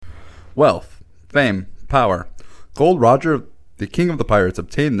wealth, fame, power. Gold Roger, the king of the pirates,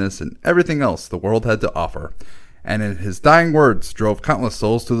 obtained this and everything else the world had to offer, and in his dying words drove countless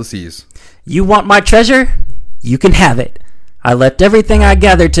souls to the seas. You want my treasure? You can have it. I left everything I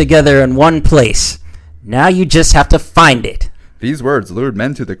gathered together in one place. Now you just have to find it. These words lured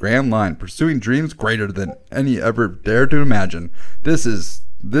men to the Grand Line, pursuing dreams greater than any ever dared to imagine. This is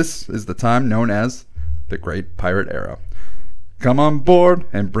the time known as the Great Pirate Era. Come on board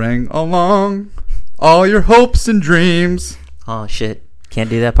and bring along all your hopes and dreams. Oh, shit.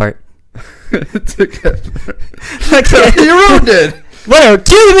 Can't do that part. Together. Okay. You ruined it. Whatever.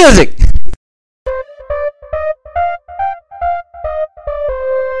 Cue the music.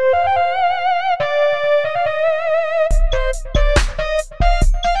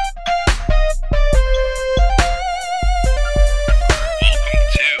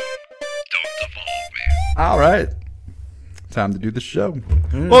 All right. Time to do the show.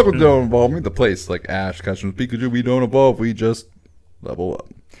 Mm-hmm. Welcome to Don't Evolve Me, the place like Ash, Customs, Pikachu. We don't evolve, we just level up.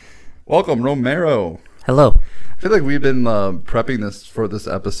 Welcome, Romero. Hello. I feel like we've been prepping this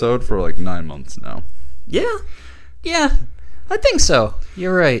episode for like 9 months now. Yeah, I think so.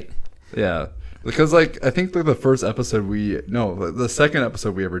 You're right. Yeah, because like I think like the second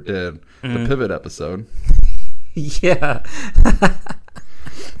episode we ever did, the pivot episode. Yeah.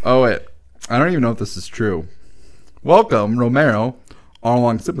 Oh wait, I don't even know if this is true. Welcome, Romero,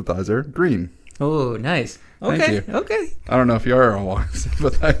 all-along sympathizer, Green. Oh, nice. Okay. Thank you. Okay. I don't know if you are an all-along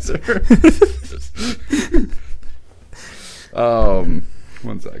sympathizer. 1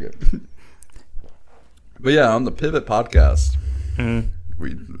 second. But yeah, on the Pivot podcast, I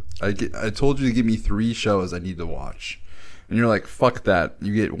told you to give me 3 shows I need to watch, and you're like, "Fuck that!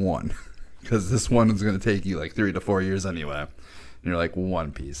 You get 1, because this one is going to take you like 3 to 4 years anyway." And you're like,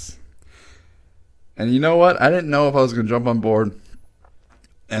 "One Piece." And you know what? I didn't know if I was going to jump on board,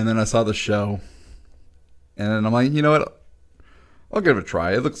 and then I saw the show, and then I'm like, you know what? I'll give it a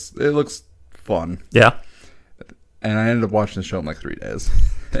try. It looks fun. Yeah. And I ended up watching the show in like 3 days.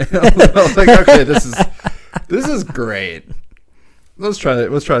 And I was like, okay, this is great. Let's try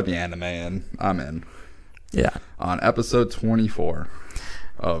the anime, and I'm in. Yeah. On episode 24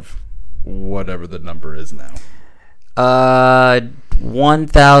 of whatever the number is now.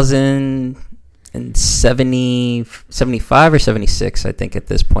 1075 or 76, I think, at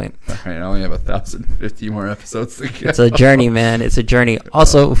this point. All right, I only have 1,050 more episodes to go. It's a journey, man. It's a journey.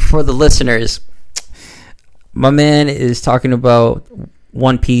 Also, for the listeners, my man is talking about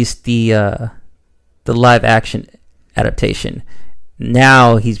One Piece, the live action adaptation.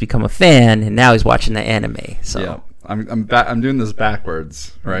 Now he's become a fan, and now he's watching the anime. So yeah, I'm doing this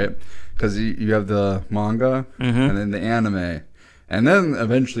backwards, right? Because you have the manga and then the anime, and then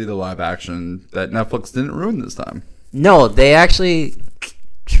eventually the live action that Netflix didn't ruin this time. No, they actually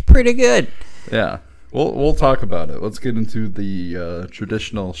pretty good. Yeah, we'll talk about it. Let's get into the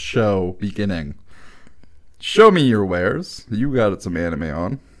traditional show beginning. Show me your wares. You got some anime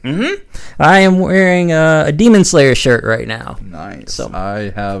on. I am wearing a Demon Slayer shirt right now. Nice. So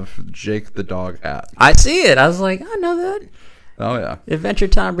I have Jake the dog hat. I see it. I was like, I know that. Oh yeah. Adventure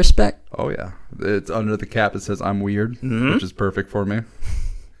Time respect. Oh yeah. It's under the cap. It says I'm weird, which is perfect for me.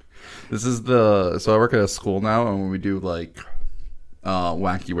 This is so I work at a school now, and when we do like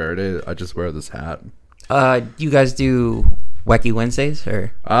Wacky Wear Day, I just wear this hat. You guys do Wacky Wednesdays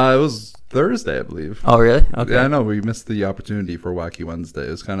or? It was Thursday, I believe. Oh, really? Okay. Yeah, I know. We missed the opportunity for Wacky Wednesday.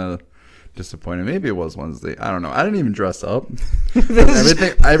 It was kind of disappointing. Maybe it was Wednesday. I don't know. I didn't even dress up.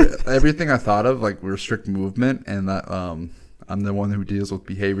 Everything I thought of, like, restrict movement, and that I'm the one who deals with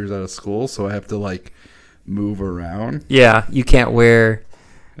behaviors out of school, so I have to, like, move around. Yeah, you can't wear...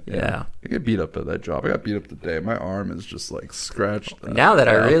 Yeah. I get beat up at that job. I got beat up today. My arm is just, like, scratched. Now that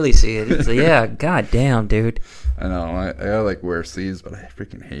I really see it, it's like, yeah, god damn, dude. I know. I gotta, like, wear sleeves, but I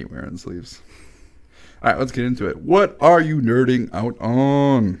freaking hate wearing sleeves. All right, let's get into it. What are you nerding out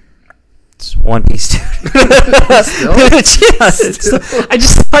on? It's One Piece, dude. Still? Yeah,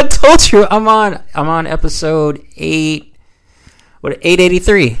 I told you I'm on episode 8. What,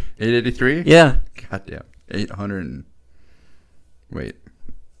 883? 883? Yeah. Goddamn.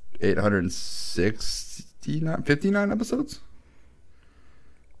 869, 59 episodes?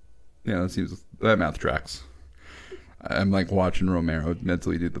 Yeah, that math tracks. I'm like watching Romero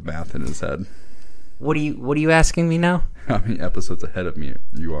mentally do the math in his head. What are you asking me now? How many episodes ahead of me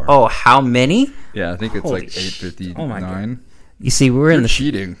you are? Oh, how many? Yeah, I think it's like 859. Oh my God. You see, You're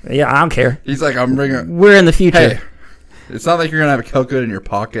cheating. Yeah, I don't care. He's like, we're in the future. Hey, it's not like you're gonna have a calculator in your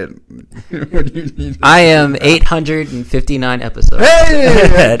pocket when you need. I am 859 episodes.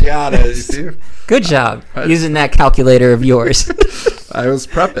 Hey, got it. You see? Good job using that calculator of yours. I was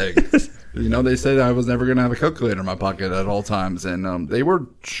prepping. You know, they said I was never going to have a calculator in my pocket at all times, and they were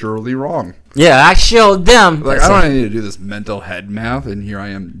surely wrong. Yeah, I showed them. Like, I don't need to do this mental head math, and here I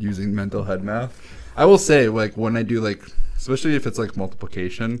am using mental head math. I will say, like, when I do, like, especially if it's, like,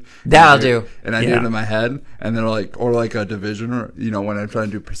 multiplication. That I'll do. And I do it in my head, and then, like, or, like, a division, or, you know, when I'm trying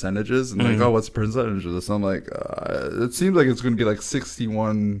to do percentages, and, like, oh, what's the percentage of this? I'm like, it seems like it's going to be, like,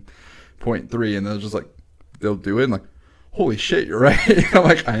 61.3, and they'll just, like, they'll do it, and, like, holy shit, you're right. I'm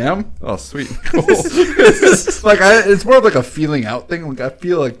like, I am? Oh, sweet. Cool. It's more of like a feeling out thing. Like, I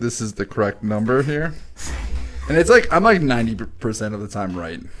feel like this is the correct number here. And it's like, I'm like 90% of the time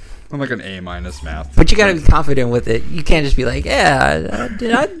right. I'm like an A- math. But you got to be confident with it. You can't just be like, yeah, I'm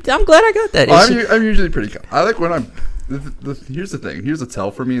glad I got that. I'm usually pretty I like when I'm, here's the thing. Here's a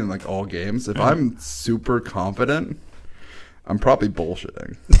tell for me in like all games. If I'm super confident, I'm probably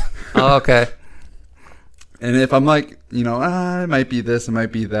bullshitting. Oh, okay. And if I'm like, you know, it might be this, it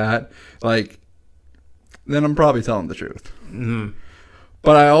might be that, like, then I'm probably telling the truth. Mm-hmm.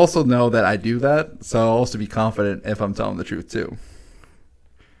 But I also know that I do that, so I'll also be confident if I'm telling the truth, too.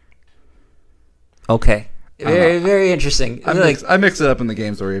 Okay. Very, very interesting. I mix it up in the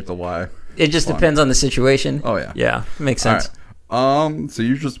games where you have to lie. It just depends on the situation. Oh, yeah. Yeah, makes sense. All right. So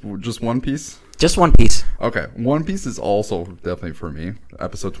you just One Piece? Just One Piece. Okay. One Piece is also definitely for me.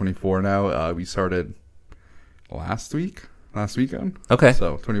 Episode 24 now. We started last weekend. Okay.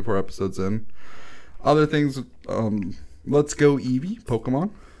 So 24 episodes in. Other things, Let's Go Eevee,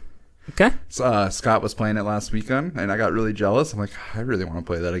 Pokemon. Okay. Scott was playing it last weekend, and I got really jealous. I'm like, I really want to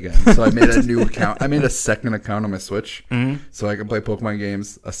play that again. So I made a new account. I made a second account on my Switch, so I can play Pokemon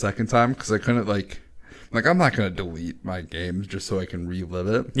games a second time, because I couldn't, like I'm not going to delete my games just so I can relive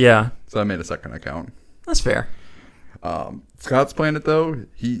it. Yeah. So I made a second account. That's fair. Scott's playing it, though.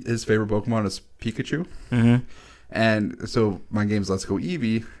 His favorite Pokemon is Pikachu. Mm-hmm. And so my game's Let's Go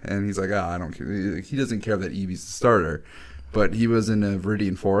Eevee, and he's like, I don't care. He doesn't care that Eevee's the starter. But he was in a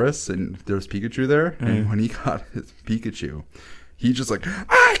Viridian Forest, and there was Pikachu there. And when he got his Pikachu, he just like,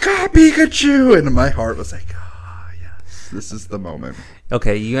 I got Pikachu! And my heart was like, yes, this is the moment.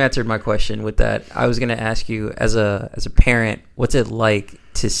 Okay, you answered my question with that. I was going to ask you, as a parent, what's it like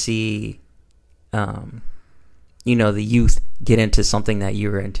to see, the youth get into something that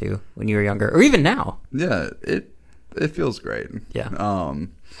you were into when you were younger, or even now? Yeah, it feels great. Yeah.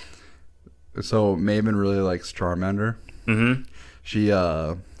 So Maven really likes Charmander. Mm-hmm. She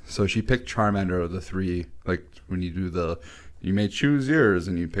picked Charmander of the three. Like when you may choose yours,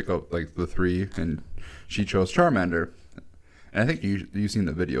 and you pick up like the three, and she chose Charmander. And I think you've seen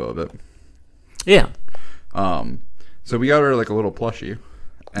the video of it. Yeah. So we got her like a little plushie.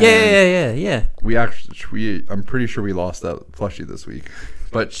 Yeah. I'm pretty sure we lost that plushie this week,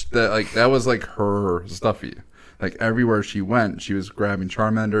 but that was like her stuffy. Like everywhere she went, she was grabbing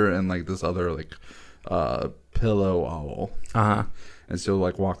Charmander and like this other like pillow owl. Uh-huh. And she'll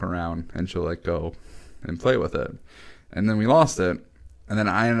like walk around, and she'll like go and play with it. And then we lost it, and then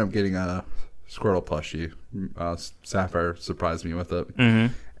I ended up getting a Squirtle plushie. Sapphire surprised me with it.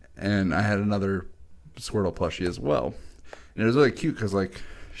 Mm-hmm. And I had another Squirtle plushie as well. And it was really cute because like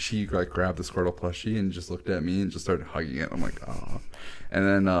she like grabbed the Squirtle plushie and just looked at me and just started hugging it. I'm like, oh. And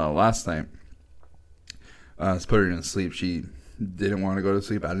then last night, I put her to sleep. She didn't want to go to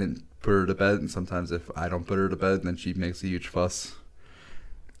sleep. I didn't put her to bed, and sometimes if I don't put her to bed, then she makes a huge fuss.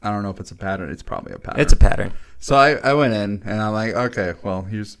 I don't know if it's a pattern. It's probably a pattern. It's a pattern. So I went in, and I'm like, okay, well,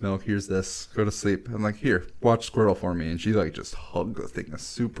 here's milk, here's this, go to sleep. I'm like, here, watch Squirtle for me. And she like just hugged the thing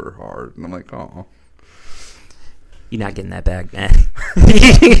super hard. And I'm like, oh. You're not getting that back, man.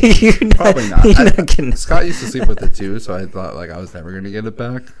 Probably not. Scott used to sleep with it too, so I thought like I was never gonna get it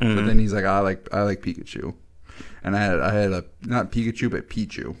back. Mm-hmm. But then he's like, I like Pikachu, and I had a not Pikachu but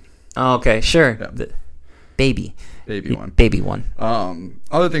Pichu. Oh, okay, sure. Yeah. The baby one.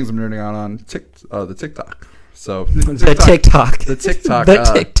 Other things I'm nerding out on the TikTok. So the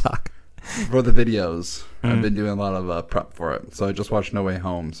TikTok for the videos. Mm-hmm. I've been doing a lot of prep for it. So I just watched No Way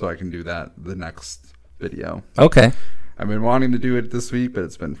Home, so I can do that the next video. Okay. I've been wanting to do it this week, but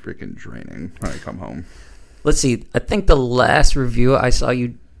it's been freaking draining when I come home. Let's see. I think the last review I saw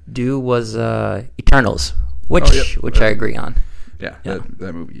you do was Eternals, which I agree on. Yeah.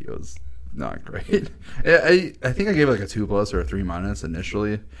 That movie was not great. I think I gave it like a 2+ or a 3-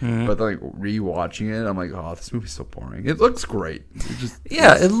 initially, but like rewatching it, I'm like, oh, this movie's so boring. It looks great.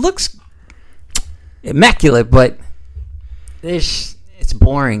 It looks immaculate, but it's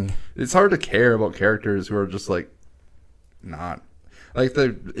boring. It's hard to care about characters who are just like not like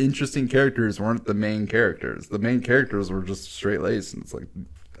the interesting characters weren't the main characters. The main characters were just straight laced, and it's like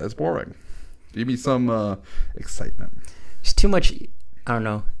that's boring. Give me some excitement. There's too much I don't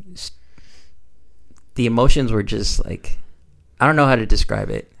know. The emotions were just like, I don't know how to describe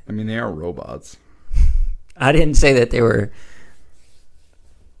it. I mean, they are robots. I didn't say that they were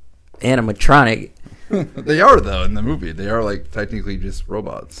animatronic. They are, though, in the movie. They are, like, technically just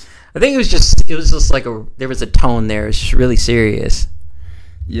robots. I think it was just like there was a tone there. It was just really serious.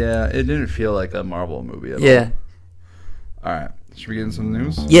 Yeah, it didn't feel like a Marvel movie at Yeah. all. All right. Should we get into some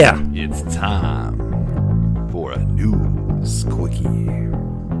news? Yeah. It's time for a news quickie.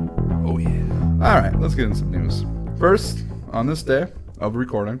 Oh, yeah. All right, let's get into some news. First, on this day of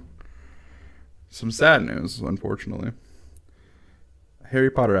recording, some sad news, unfortunately. Harry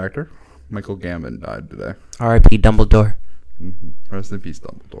Potter actor Michael Gambon died today. R.I.P. Dumbledore. Rest in peace,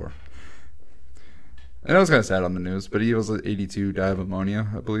 Dumbledore. I know it was kind of sad on the news, but he was like 82, died of pneumonia,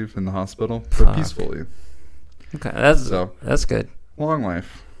 I believe, in the hospital, but peacefully. Okay, that's good. Long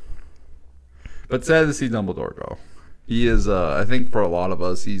life. But sad to see Dumbledore go. He is, I think for a lot of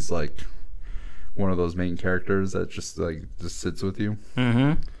us, he's like one of those main characters that just sits with you.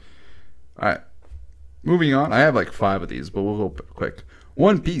 Mm-hmm. All right. Moving on. I have like 5 of these, but we'll go quick.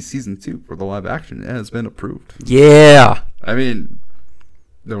 One Piece Season 2 for the live action has been approved. Yeah. I mean,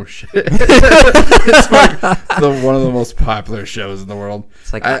 no shit. It's like one of the most popular shows in the world.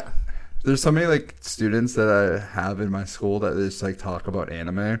 It's like there's so many like students that I have in my school that just like talk about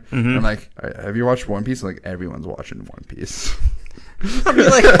anime. Mm-hmm. And I'm like, all right, have you watched One Piece? And, like, everyone's watching One Piece. I'll be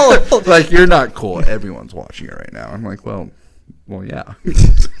like, oh. Like, you're not cool. Everyone's watching it right now. I'm like, well, yeah.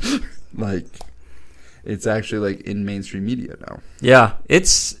 Like, it's actually like in mainstream media now. Yeah,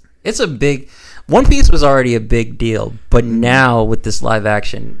 it's a big. One Piece was already a big deal, but now with this live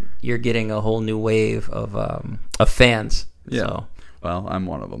action, you're getting a whole new wave of fans. Yeah. So. Well, I'm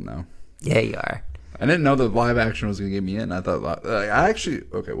one of them now. Yeah, you are. I didn't know that live action was going to get me in. I thought,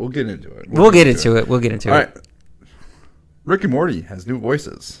 okay, we'll get into it. We'll get into it. We'll get into it. All right. Rick and Morty has new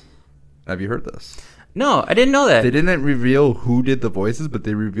voices. Have you heard this? No, I didn't know that. They didn't reveal who did the voices, but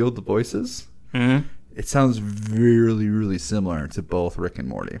they revealed the voices. Mm-hmm. It sounds really, really similar to both Rick and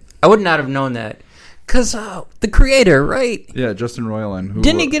Morty. I would not have known that. Because the creator, right? Yeah, Justin Roiland.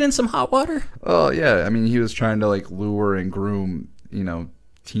 Didn't he get in some hot water? Oh, yeah. I mean, he was trying to, like, lure and groom,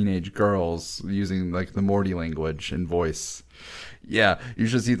 teenage girls using, like, the Morty language and voice. Yeah, you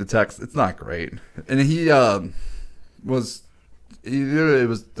should see the text. It's not great. And he was... Either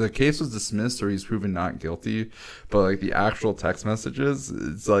the case was dismissed or he's proven not guilty, but like the actual text messages,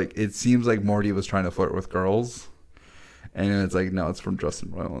 it's like it seems like Morty was trying to flirt with girls, and it's like no, it's from Justin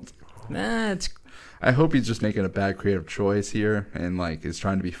Roiland. I hope he's just making a bad creative choice here and like is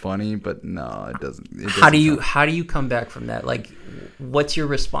trying to be funny, but no, it doesn't. How do you come back from that? Like, what's your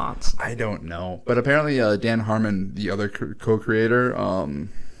response? I don't know, but apparently Dan Harmon, the other co-creator,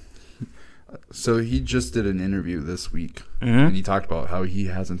 so he just did an interview this week, and he talked about how he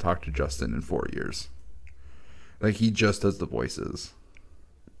hasn't talked to Justin in 4 years. Like, he just does the voices.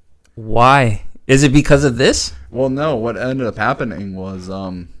 Why? Is it because of this? Well, no. What ended up happening was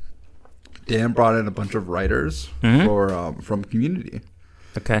Dan brought in a bunch of writers from Community.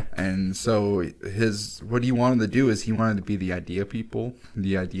 Okay. And so what he wanted to do is he wanted to be the idea people,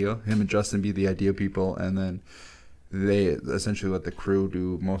 him and Justin be the idea people, and then they essentially let the crew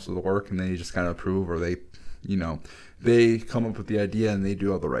do most of the work, and they just kind of approve, or they come up with the idea and they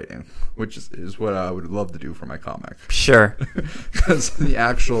do all the writing, which is what I would love to do for my comic. Sure. Because the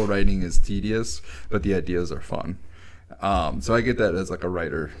actual writing is tedious, but the ideas are fun. So I get that as like a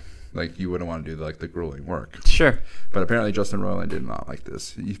writer, like you wouldn't want to do like the grueling work. Sure. But apparently Justin Roiland did not like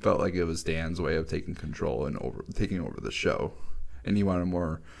this. He felt like it was Dan's way of taking control and taking over the show, and he wanted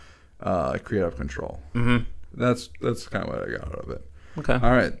more creative control. Mm-hmm. That's kind of what I got out of it. Okay.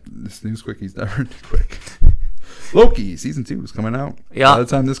 All right. This news quicky's never quick. Loki season 2 is coming out. Yeah. By the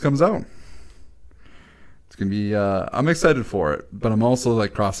time this comes out, it's gonna be. I'm excited for it, but I'm also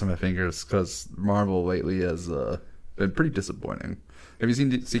like crossing my fingers because Marvel lately has been pretty disappointing. Have you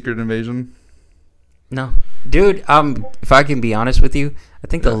seen Secret Invasion? No, dude. If I can be honest with you, I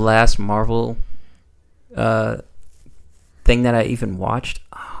think the last Marvel thing that I even watched.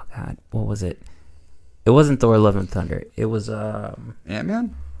 Oh God, what was it? It wasn't Thor: Love and Thunder. It was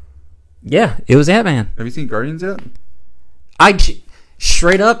Ant-Man? Yeah, it was Ant-Man. Have you seen Guardians yet?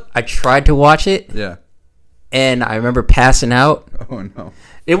 Straight up, I tried to watch it. Yeah. And I remember passing out. Oh no.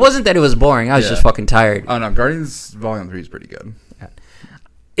 It wasn't that it was boring. I was just fucking tired. Oh no, Guardians Volume 3 is pretty good.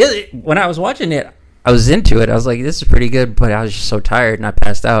 When I was watching it, I was into it. I was like, this is pretty good, but I was just so tired and I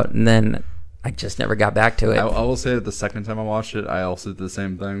passed out. And then I just never got back to it. I will say that the second time I watched it, I also did the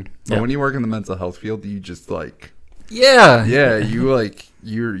same thing. But when you work in the mental health field, you just like... Yeah. Yeah, you like...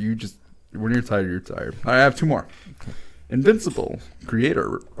 You just... When you're tired, you're tired. I have 2 more. Invincible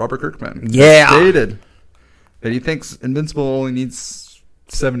creator Robert Kirkman stated that he thinks Invincible only needs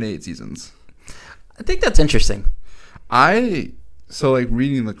 7 to 8 seasons. I think that's interesting. So like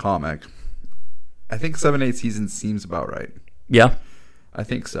reading the comic, I think 7 to 8 seasons seems about right. Yeah, I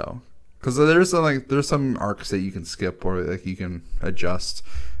think so. Because there's some arcs that you can skip or like you can adjust,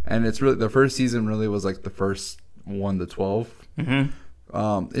 and it's really the first season really was like the first 1 to 12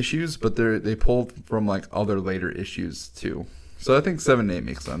 issues, but they pulled from like other later issues too. So I think 7 to 8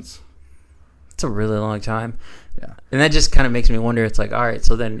 makes sense. It's a really long time. Yeah, and that just kind of makes me wonder. It's like, all right,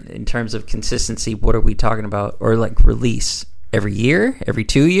 so then in terms of consistency, what are we talking about? Or like release every year, every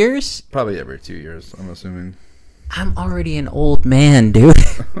 2 years? Probably every 2 years. I'm assuming. I'm already an old man, dude.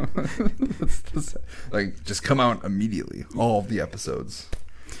 Like, just come out immediately. All of the episodes.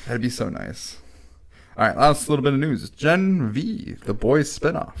 That'd be so nice. All right, last little bit of news. Gen V, the boys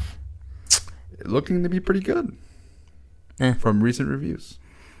spinoff, looking to be pretty good from recent reviews.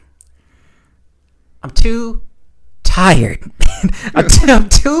 I'm too tired, man. I'm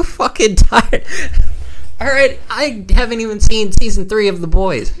too fucking tired. All right, I haven't even seen season 3 of The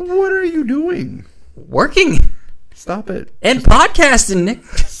Boys. What are you doing? Working. Stop it. And podcasting, Nick.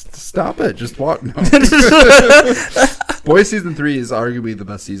 Stop it. Just watch. No. Boys season 3 is arguably the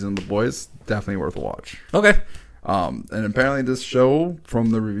best season of The Boys. Definitely worth a watch. Okay. And apparently this show,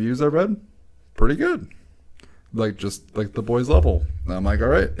 from the reviews I read, pretty good. Like, just like The Boys level. And I'm like, all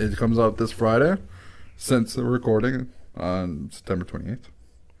right, it comes out this Friday since the recording on September 28th.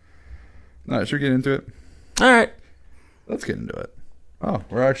 All right, should we get into it? All right. Let's get into it. Oh,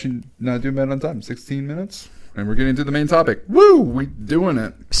 we're actually not doing bad on time. 16 minutes. And we're getting into the main topic. Woo! We doing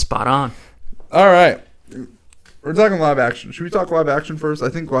it. Spot on. All right. We're talking live action. Should we talk live action first? I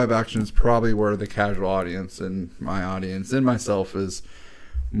think live action is probably where the casual audience and my audience and myself is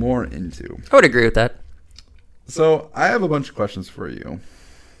more into. I would agree with that. So I have a bunch of questions for you.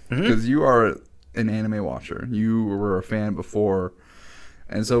 Because you are an anime watcher. You were a fan before.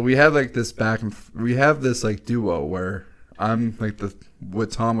 And so we have like this we have this like duo where I'm like what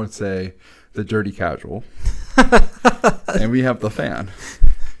Tom would say, the dirty casual. And we have the fan.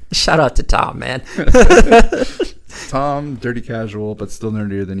 Shout out to Tom, man. Tom, dirty casual, but still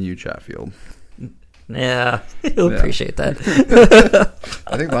nerdier than you, Chatfield. Yeah, he'll appreciate that.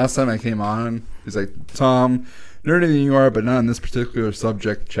 I think last time I came on, he's like, Tom, nerdier than you are, but not on this particular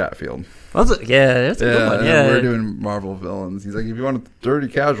subject, Chatfield. That's a good one. Yeah, we're doing Marvel villains. He's like, if you want a dirty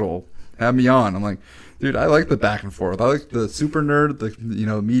casual, have me on. I'm like, dude, I like the back and forth. I like the super nerd,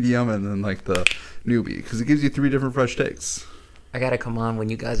 the medium, and then like the newbie, because it gives you 3 different fresh takes. I gotta come on when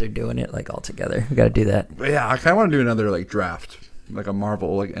you guys are doing it like all together. We gotta do that. But yeah, I kind of want to do another like draft, like a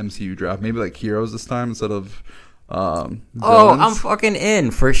Marvel like MCU draft, maybe like heroes this time instead of. Villains. I'm fucking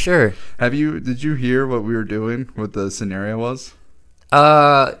in for sure. Did you hear what we were doing? What the scenario was?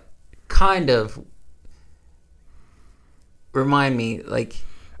 Kind of. Remind me, like.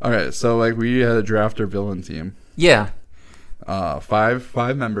 Okay, so like we had a draft our villain team. Yeah.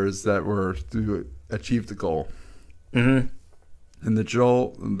 5 members that were to achieve the goal. Mm-hmm. And the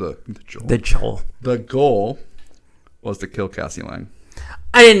goal was to kill Cassie Lang.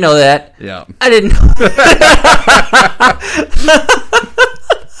 I didn't know that. Yeah. I didn't know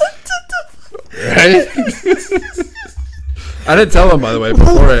Right? I didn't tell him, by the way,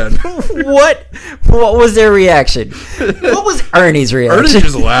 beforehand. What was their reaction? What was Ernie's reaction? Ernie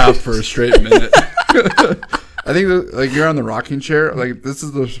just laughed for a straight minute. I think like you're on the rocking chair. Like this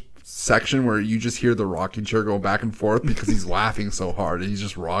is the section where you just hear the rocking chair go back and forth because he's laughing so hard and he's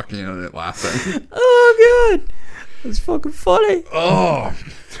just rocking and it laughing. Oh god, that's fucking funny.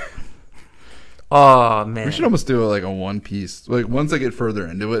 Oh man, we should almost do it like a One Piece. Like once I get further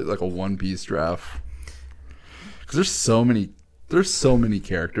into it, like a One Piece draft. Because there's so many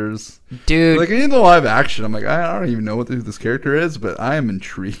characters, dude. Like in the live action, I'm like I don't even know who this character is, but I am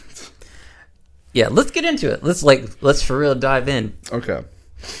intrigued. Yeah, let's get into it. Let's for real dive in. Okay.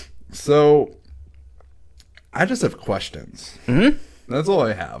 So, I just have questions. Mm-hmm. That's all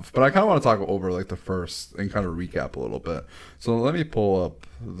I have. But I kind of want to talk over like the first and kind of recap a little bit. So let me pull up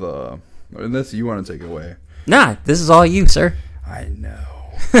unless you want to take it away. Nah, this is all you, sir. I know.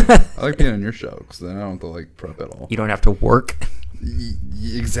 I like being on your show because then I don't have to like prep at all. You don't have to work.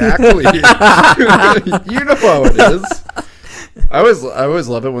 Exactly. You know how it is. I always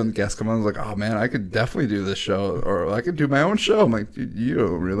love it when guests come on and like, oh man, I could definitely do this show, or I could do my own show. I'm like, dude, you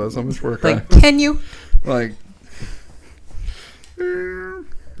don't realize how much work can you? Like,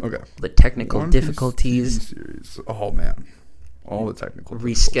 okay. The technical difficulties. Series. Oh man, all the technical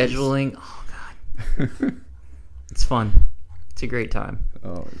rescheduling. Oh god, it's fun. It's a great time.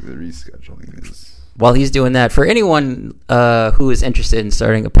 Oh, the rescheduling is while he's doing that, for anyone who is interested in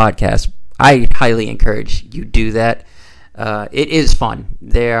starting a podcast, I highly encourage you do that. It is fun.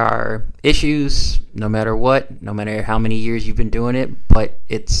 There are issues, no matter what, no matter how many years you've been doing it, but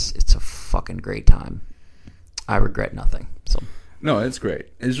it's a fucking great time. I regret nothing. So no, it's great.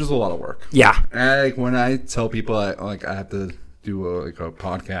 It's just a lot of work. Yeah. Like when I tell people I have to do a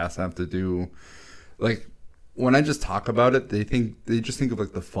podcast, I have to do like when I just talk about it, they just think of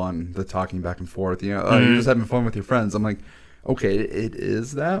like the fun, the talking back and forth. You know, oh, you're just having fun with your friends. I'm like, okay, it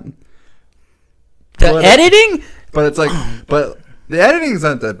is that. The editing, but it's like, but the editing is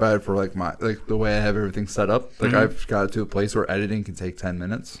not that bad for like the way I have everything set up. Like I've got to a place where editing can take 10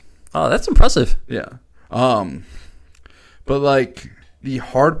 minutes. Oh, that's impressive. Yeah. But like the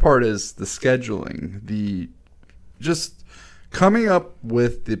hard part is the scheduling, the just coming up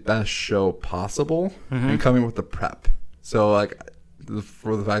with the best show possible and coming with the prep. So like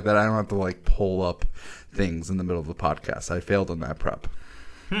for the fact that I don't have to like pull up things in the middle of the podcast, I failed on that prep.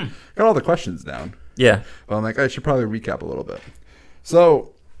 Got all the questions down. Yeah. But I'm like, I should probably recap a little bit.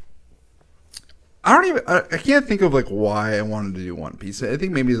 So I can't think of like why I wanted to do One Piece. I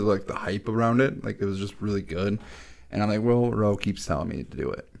think maybe like the hype around it, like it was just really good. And I'm like, well, Ro keeps telling me to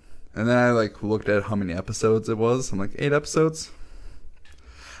do it. And then I like looked at how many episodes it was. I'm like, 8 episodes?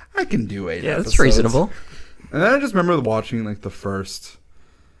 I can do 8 episodes. Yeah, that's reasonable. And then I just remember watching like the first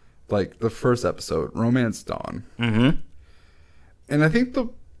episode, Romance Dawn. Mm-hmm. And I think the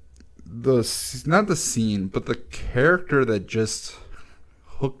not the scene, but the character that just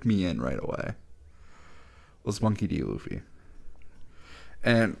hooked me in right away was Monkey D. Luffy.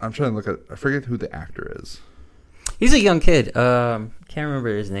 And I'm trying to look at, I forget who the actor is. He's a young kid. Can't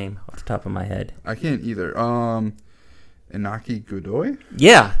remember his name off the top of my head. I can't either. Inaki Godoy?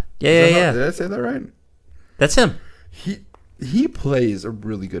 Yeah. Yeah. Did I say that right? That's him. He plays a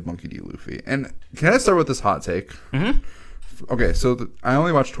really good Monkey D. Luffy. And can I start with this hot take? Mm-hmm. Okay, so I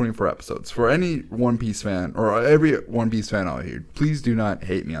only watched 24 episodes. For any One Piece fan, or every One Piece fan out here, please do not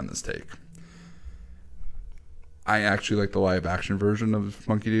hate me on this take. I actually like the live-action version of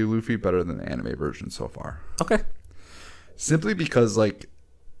Monkey D. Luffy better than the anime version so far. Okay. Simply because, like,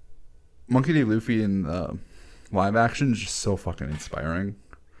 Monkey D. Luffy in live-action is just so fucking inspiring.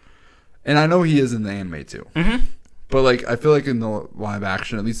 And I know he is in the anime, too. Mm-hmm. But, like, I feel like in the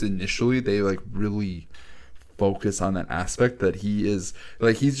live-action, at least initially, they, like, really focus on that aspect that he is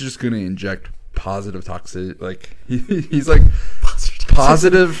like he's just gonna inject positive toxicity. Like he's like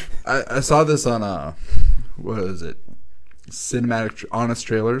positive. I saw this on what is it? Cinematic Honest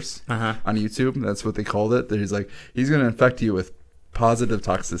Trailers on YouTube. That's what they called it. He's like he's gonna infect you with positive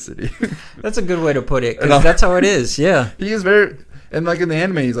toxicity. That's a good way to put it. 'Cause that's how it is. Yeah, he is very and like in the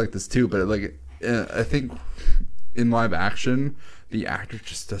anime he's like this too. But like I think in live action the actor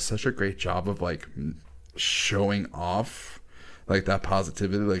just does such a great job of like showing off like that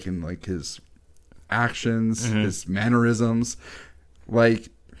positivity, like in like his actions, his mannerisms, like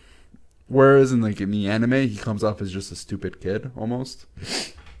whereas in like in the anime he comes off as just a stupid kid almost,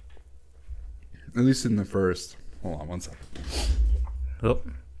 at least in the first. Hold on one second. Oh,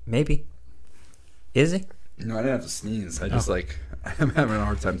 maybe is he? No, I didn't have to sneeze. I just like I'm having a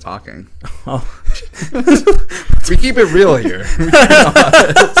hard time talking. Oh. We keep it real here.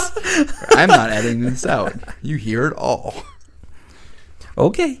 I'm not editing this out. You hear it all.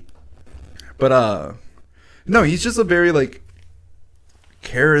 Okay. But no, he's just a very like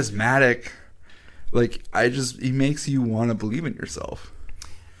charismatic, like he makes you want to believe in yourself.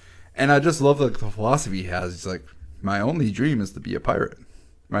 And I just love like the philosophy he has. He's like, my only dream is to be a pirate.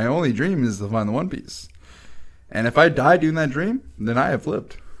 My only dream is to find the One Piece. And if I die doing that dream, then I have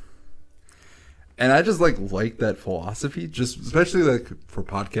lived. And I just like that philosophy, just especially like for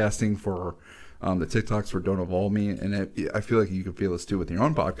podcasting, for the TikToks for Don't Evolve Me, and I feel like you can feel this too with your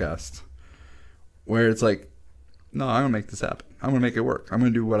own podcast, where it's like, no, I'm gonna make this happen. I'm gonna make it work. I'm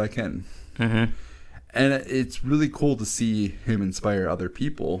gonna do what I can. Mm-hmm. And it's really cool to see him inspire other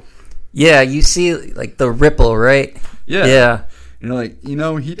people. Yeah, you see like the ripple, right? Yeah. You're like,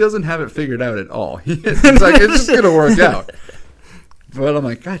 he doesn't have it figured out at all. It's like, it's just going to work out. But I'm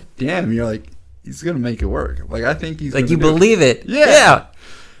like, God damn, you're like, he's going to make it work. Like, I think he's like, you believe it. Yeah.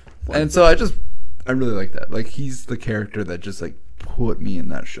 And so I really like that. Like, he's the character that just, like, put me in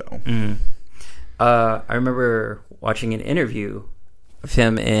that show. Mm. I remember watching an interview of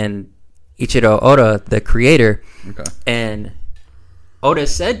him and Ichiro Oda, the creator. Okay. And Oda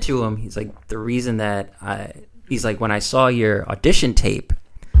said to him, he's like, the reason that he's like, when I saw your audition tape,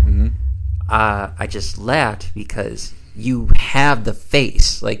 I just laughed because you have the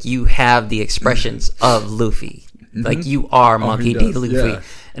face, like you have the expressions of Luffy, like you are Monkey D. Luffy. Yeah.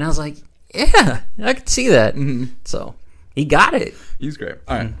 And I was like, Yeah, I could see that. Mm-hmm. So he got it. He's great.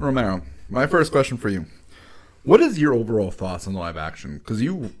 All right, Romero, my first question for you. What is your overall thoughts on the live action? Because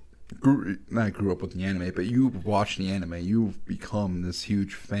you not grew up with the anime, but you watched the anime. You've become this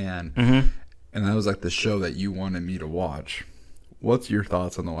huge fan. Mm-hmm. And that was like the show that you wanted me to watch. What's your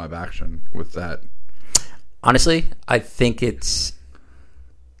thoughts on the live action with that? Honestly, I think it's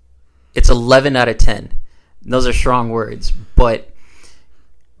 11 out of 10. Those are strong words, but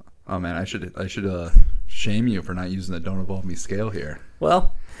oh man, I should shame you for not using the "Don't Involve Me" scale here.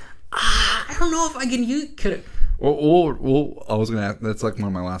 well, I don't know if I can use. Well, I was gonna ask, that's like one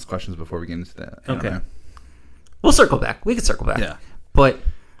of my last questions before we get into that. Okay, we'll circle back. We can circle back. Yeah, but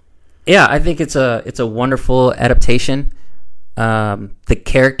yeah, I think it's a wonderful adaptation. The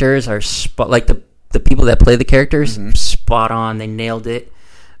characters are like the people that play the characters, spot on. They nailed it.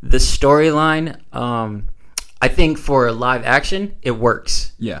 The storyline, I think for live action, it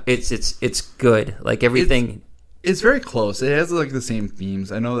works. Yeah, it's good. Like everything, it's very close. It has like the same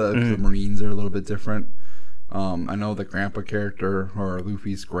themes. I know that the Marines are a little bit different. I know the grandpa character, or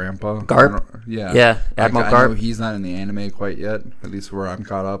Luffy's grandpa, Garp. Yeah, Admiral I Garp. know he's not in the anime quite yet, at least where I'm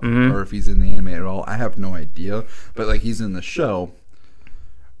caught up, or if he's in the anime at all. I have no idea, but like he's in the show,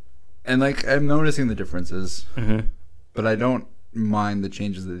 and like I'm noticing the differences, but I don't mind the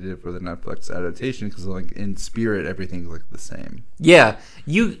changes they did for the Netflix adaptation because like in spirit everything's like the same. Yeah,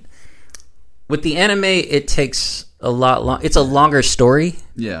 with the anime it takes a lot it's a longer story.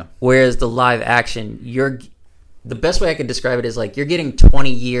 Yeah. Whereas the live action, the best way I could describe it is like you're getting 20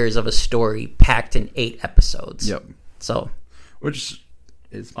 years of a story packed in 8 episodes. Yep. So, which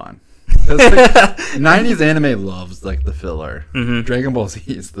is fine. Like, 90s anime loves like the filler. Dragon Ball Z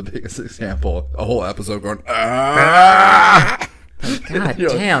is the biggest example. A whole episode going ah! God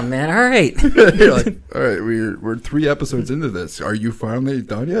damn, man! All right, you're like, all right, we're 3 episodes into this. Are you finally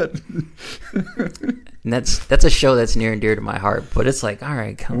done yet? And that's a show that's near and dear to my heart. But it's like, all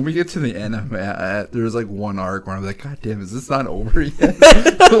right, when we get to the end, there's like one arc where I'm like, God damn, is this not over yet?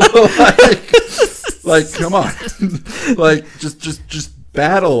 like, come on, like just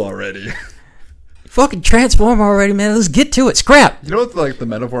battle already. Fucking transform already, man. Let's get to it. Scrap. You know what, like, the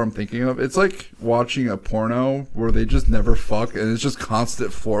metaphor I'm thinking of? It's like watching a porno where they just never fuck and it's just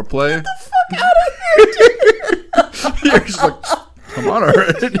constant foreplay. Get the fuck out of here, dude. You're just like, come on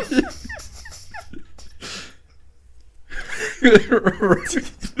already.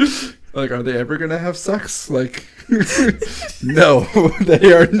 Like, are they ever going to have sex? Like, no,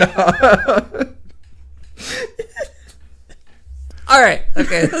 they are not. All right,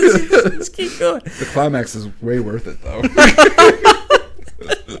 okay, let's keep going. The climax is way worth it, though.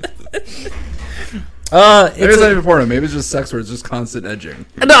 Maybe it's not even porno. Maybe it's just sex where it's just constant edging.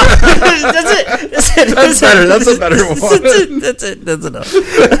 No, that's it. That's better. That's a better one. That's it. That's enough.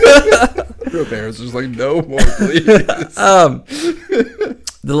 Real Bears just like, no more, please.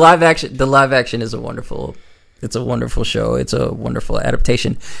 The live action is a wonderful. It's a wonderful show. It's a wonderful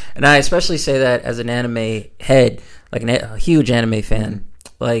adaptation, and I especially say that as an anime head, like a huge anime fan.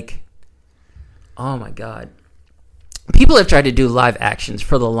 Like, oh my god, people have tried to do live actions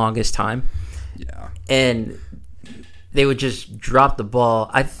for the longest time. Yeah, and they would just drop the ball.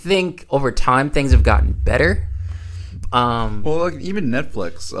 I think over time things have gotten better. Well, like even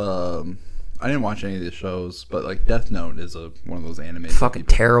Netflix. I didn't watch any of these shows, but like Death Note is one of those animes. Fucking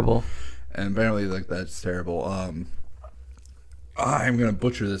terrible. And apparently, like, that's terrible. I'm gonna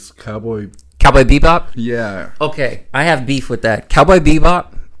butcher this. Cowboy Bebop. Yeah. Okay, I have beef with that. Cowboy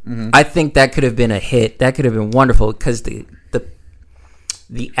Bebop. I think that could have been a hit. That could have been wonderful because the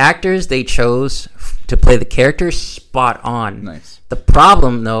actors they chose to play the characters spot on. Nice. The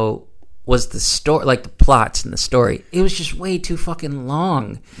problem though was the story, like the plots and the story. It was just way too fucking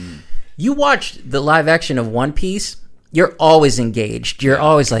long. You watched the live action of One Piece. You're always engaged. You're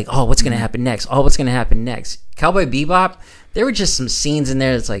always like, oh, what's going to happen next? Oh, what's going to happen next? Cowboy Bebop, there were just some scenes in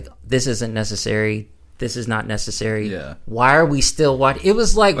there that's like, this isn't necessary. This is not necessary. Yeah. Why are we still watching? It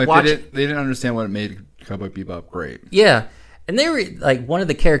was like watching. They didn't understand what made Cowboy Bebop great. Yeah. And they were like, one of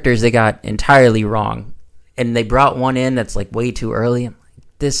the characters they got entirely wrong. And they brought one in that's like way too early. I'm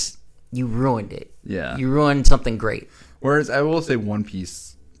like, you ruined it. Yeah. You ruined something great. Whereas I will say One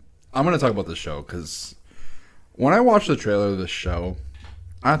Piece, I'm going to talk about the show because when I watched the trailer of this show,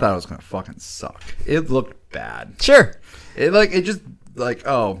 I thought it was gonna fucking suck. It looked bad. Sure. It just like,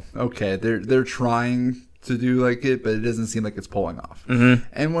 oh, okay, they're trying to do like it, but it doesn't seem like it's pulling off.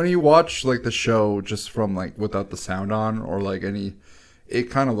 And when you watch like the show just from like without the sound on or like any,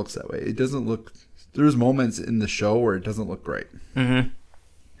 it kind of looks that way. It doesn't look. There's moments in the show where it doesn't look great.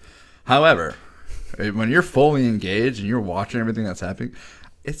 However, when you're fully engaged and you're watching everything that's happening,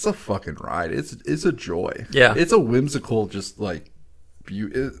 it's a fucking ride. It's a joy. Yeah. It's a whimsical, just like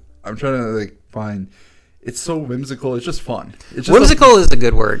I'm trying to like find. It's so whimsical. It's just fun. It's just whimsical is a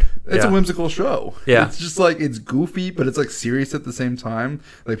good word. It's a whimsical show. Yeah. It's just like, it's goofy, but it's like serious at the same time.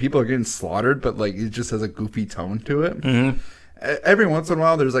 Like, people are getting slaughtered, but like it just has a goofy tone to it. Mm-hmm. Every once in a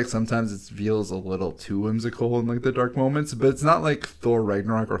while, there's like sometimes it feels a little too whimsical in like the dark moments, but it's not like Thor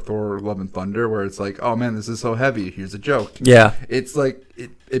Ragnarok or Thor Love and Thunder where it's like, oh man, this is so heavy. Here's a joke. Yeah. It's like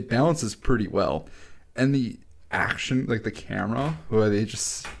it balances pretty well, and the action, like the camera, where they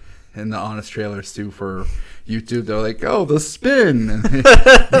just. And the honest trailers too for YouTube, they're like, "Oh, the spin!" And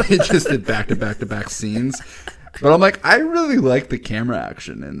they just did back scenes. But I'm like, I really like the camera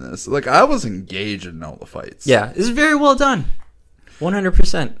action in this. Like, I was engaged in all the fights. Yeah, it's very well done,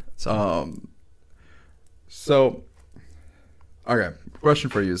 100%. So, okay, question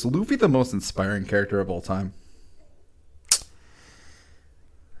for you: is Luffy the most inspiring character of all time?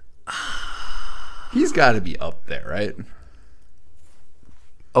 He's got to be up there, right?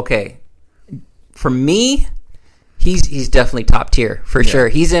 Okay, for me, he's definitely top tier for sure.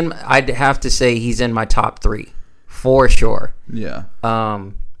 He's in. I'd have to say he's in my top 3 for sure. Yeah.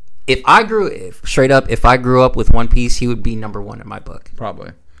 If I grew up with One Piece, he would be number 1 in my book.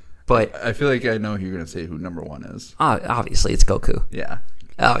 Probably. But I feel like I know who you're gonna say who number 1 is. Obviously, it's Goku. Yeah.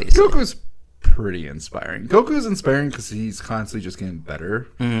 Obviously, Goku's pretty inspiring. Goku's inspiring because he's constantly just getting better.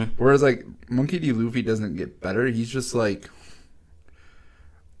 Mm-hmm. Whereas like Monkey D. Luffy doesn't get better. He's just like.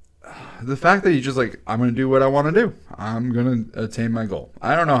 The fact that he's just like, I'm going to do what I want to do. I'm going to attain my goal.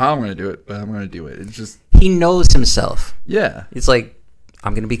 I don't know how I'm going to do it, but I'm going to do it. It's just... He knows himself. Yeah. It's like,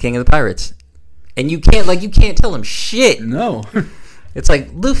 I'm going to be king of the pirates. And you can't tell him shit. No. It's like,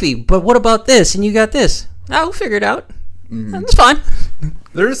 Luffy, but what about this? And you got this. We'll figure it out. That's fine.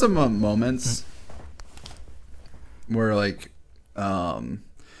 There are some moments where, like,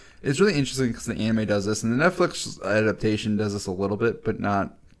 it's really interesting because the anime does this, and the Netflix adaptation does this a little bit, but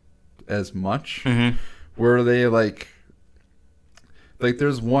not as much. Mm-hmm. Where they like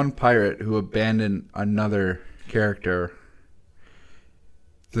there's one pirate who abandoned another character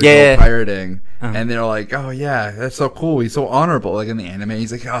to go pirating, and they're like, "Oh yeah, that's so cool. He's so honorable." Like in the anime,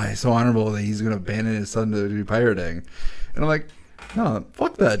 he's like, "Oh, he's so honorable that he's gonna abandon his son to do pirating," and I'm like, "No,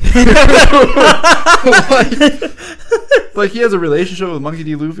 fuck that." Like he has a relationship with Monkey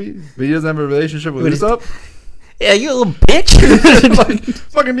D. Luffy, but he doesn't have a relationship with Usopp. Yeah, you little bitch. Like,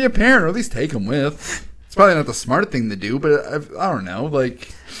 fucking be a parent, or at least take him with. It's probably not the smart thing to do, but I don't know.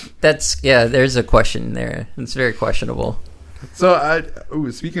 Like, there's a question there. It's very questionable. So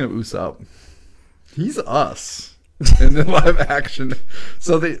speaking of Usopp, he's us in the live action.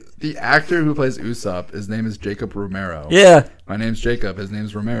 So the actor who plays Usopp, his name is Jacob Romero. Yeah. My name's Jacob. His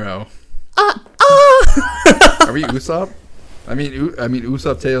name's Romero. Are we Usopp? I mean,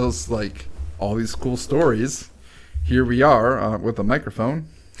 Usopp tells like all these cool stories. Here we are with a microphone.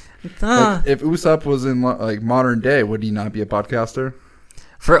 Like, if Usopp was in like modern day, would he not be a podcaster?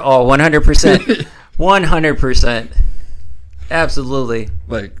 100%, 100%, absolutely.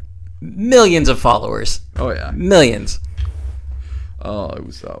 Like millions of followers. Oh yeah, millions. Oh,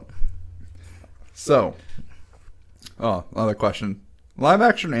 Usopp. So, another question: live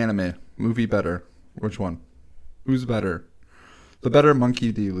action anime movie better? Which one? Who's better? The better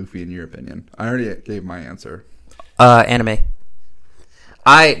Monkey D. Luffy, in your opinion? I already gave my answer. Anime.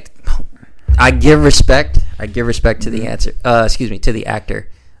 I give respect. I give respect to the answer. To the actor.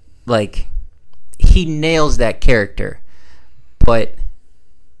 Like, he nails that character, but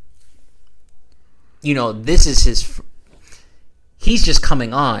this is his. He's just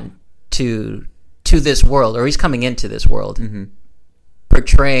coming on to this world, or he's coming into this world,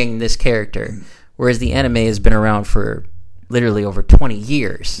 portraying this character, whereas the anime has been around for literally over 20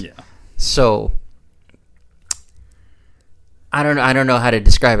 years. Yeah. So I don't know how to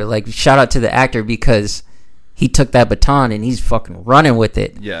describe it. Like, shout out to the actor because he took that baton and he's fucking running with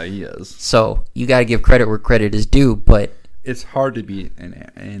it. Yeah, he is. So you got to give credit where credit is due, but it's hard to be an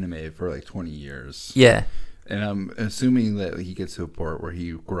anime for like 20 years. Yeah. And I'm assuming that he gets to a point where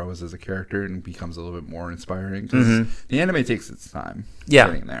he grows as a character and becomes a little bit more inspiring. Because the anime takes its time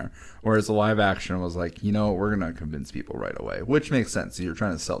getting there. Whereas the live action was like, we're going to convince people right away. Which makes sense. You're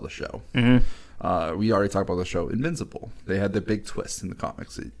trying to sell the show. Mm-hmm. We already talked about the show Invincible. They had the big twist in the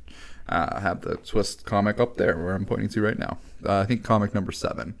comics. I have the twist comic up there where I'm pointing to right now. I think comic number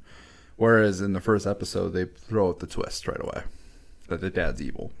 7. Whereas in the first episode, they throw out the twist right away. That the dad's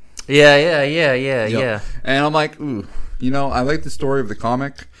evil. Yeah. And I'm like, ooh, I like the story of the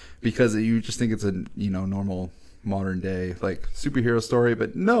comic because you just think it's a, normal modern day like superhero story,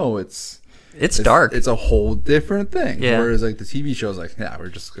 but no, it's dark. It's a whole different thing. Yeah. Whereas like the TV show's like, yeah, we're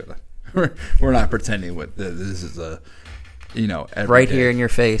just gonna we're not pretending what this is a right day. here in your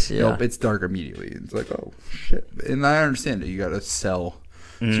face. Yeah. Nope, it's dark immediately. It's like, oh shit. And I understand it. You got to sell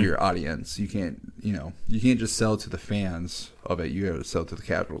to your audience. You can't just sell to the fans of it. You got to sell to the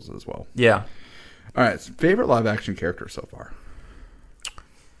casuals as well. Yeah. All right. Favorite live action character so far?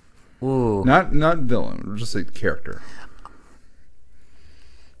 Ooh. Not villain, just a character.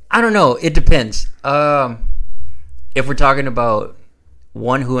 I don't know. It depends. If we're talking about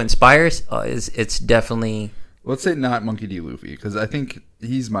one who inspires, it's definitely. Let's say not Monkey D. Luffy, because I think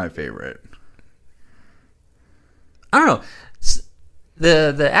he's my favorite. I don't know.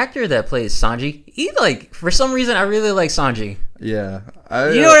 The actor that plays Sanji, he for some reason I really like Sanji. Yeah.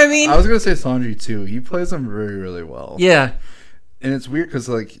 You know what I mean? I was going to say Sanji too. He plays him very, really well. Yeah. And it's weird because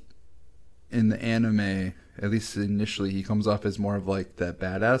in the anime, at least initially, he comes off as more of that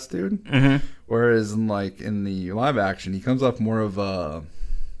badass dude. Mm-hmm. Whereas in the live action, he comes off more of more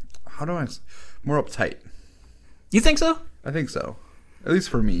uptight. You think so? I think so. At least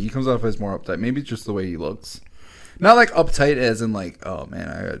for me, he comes off as more uptight. Maybe it's just the way he looks. Not uptight as in oh man,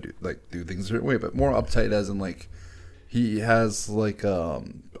 I gotta do things a certain way, but more uptight as in he has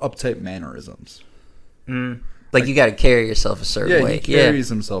uptight mannerisms. You got to carry yourself a certain way. He carries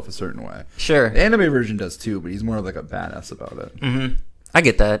himself a certain way. Sure. The anime version does too, but he's more of a badass about it. Mm-hmm. I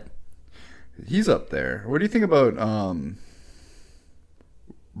get that. He's up there. What do you think about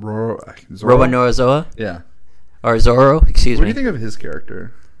Roba Norizoa? Yeah. Or Zoro, excuse me. What do you think of his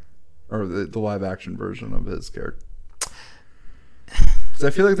character? Or the live action version of his character? Because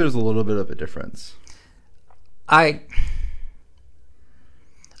I feel like there's a little bit of a difference. I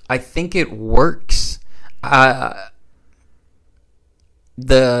think it works. The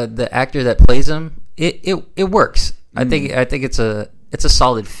actor that plays him, it works. I think it's a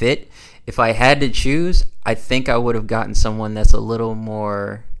solid fit. If I had to choose, I think I would have gotten someone that's a little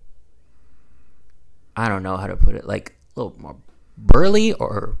more, I don't know how to put it, a little more burly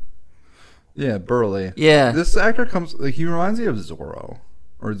or... Yeah, burly. Yeah. This actor he reminds me of Zoro.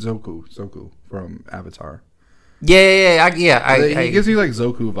 Or Zoku from Avatar. Yeah. He gives me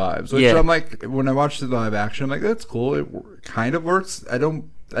Zoku vibes. Which I'm when I watched the live action, I'm that's cool. It kind of works. I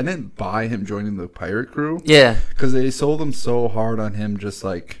didn't buy him joining the pirate crew. Yeah. Because they sold him so hard on him just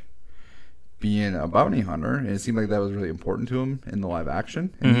being a bounty hunter, and it seemed like that was really important to him in the live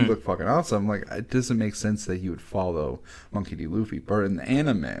action, and he looked fucking awesome. It doesn't make sense that he would follow Monkey D. Luffy, but in the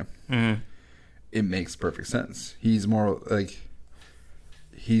anime, it makes perfect sense. He's more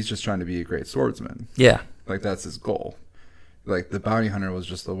he's just trying to be a great swordsman. Yeah, that's his goal. The bounty hunter was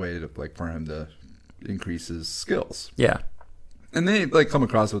just a way to for him to increase his skills. Yeah, and they come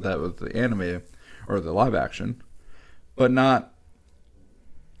across with that with the anime or the live action, but not.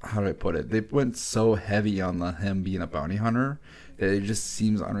 How do I put it? They went so heavy on him being a bounty hunter that it just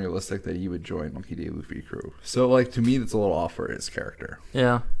seems unrealistic that he would join Monkey D. Luffy crew. So, to me, that's a little off for his character.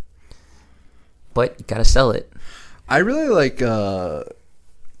 Yeah. But you gotta sell it. I really like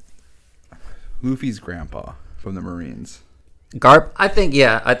Luffy's grandpa from the Marines. Garp? I think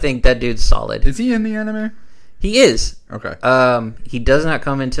that dude's solid. Is he in the anime? He is. Okay. He does not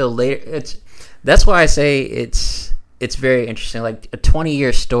come until later. That's why I say it's very interesting. A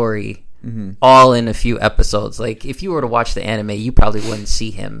 20-year story, all in a few episodes. If you were to watch the anime, you probably wouldn't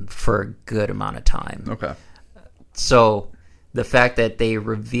see him for a good amount of time. Okay. So the fact that they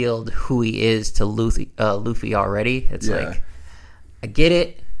revealed who he is to Luffy already, it's I get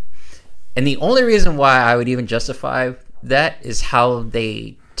it. And the only reason why I would even justify that is how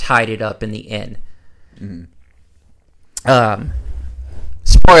they tied it up in the end.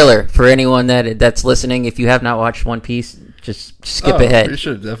 Spoiler for anyone that's listening: if you have not watched One Piece, just skip ahead. We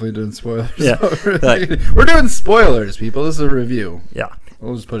should have definitely done spoilers. Yeah, we're doing spoilers, people. This is a review. Yeah,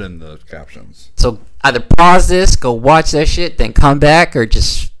 we'll just put in the captions. So either pause this, go watch that shit, then come back, or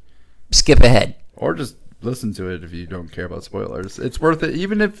just skip ahead, or just listen to it if you don't care about spoilers. It's worth it,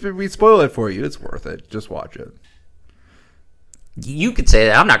 even if we spoil it for you. It's worth it. Just watch it. You could say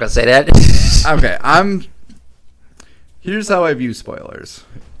that. I'm not gonna say that. Okay, Here's how I view spoilers.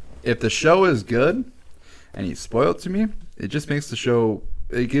 If the show is good and you spoil it to me, it just makes the show...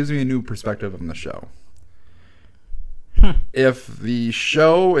 It gives me a new perspective on the show. If the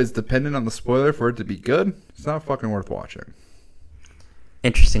show is dependent on the spoiler for it to be good, it's not fucking worth watching.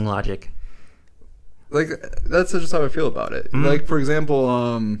 Interesting logic. That's just how I feel about it. For example,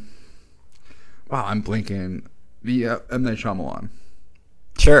 wow, I'm blinking. The M. Night Shyamalan.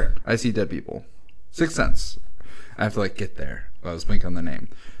 Sure. I See Dead People. Sixth Sense. I have to get there. I was blinking on the name.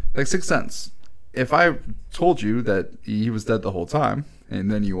 Sixth Sense. if I told you that he was dead the whole time, and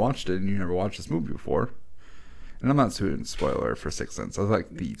then you watched it and you never watched this movie before, and I'm not doing spoiler for Sixth Sense. I was like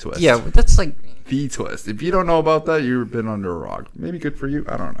the twist. Yeah, that's like the twist. If you don't know about that, you've been under a rock. Maybe good for you.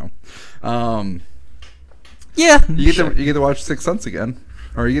 I don't know. Yeah, you get to watch Sixth Sense again,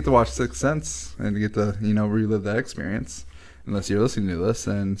 or you get to watch Sixth Sense and you get to relive that experience. Unless you're listening to this,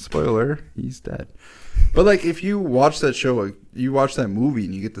 and spoiler, he's dead. But like, if you watch that show, you watch that movie,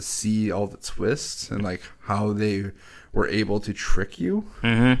 and you get to see all the twists and like how they were able to trick you,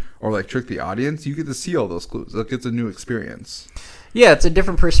 or like trick the audience. You get to see all those clues. Like, it's a new experience. Yeah, it's a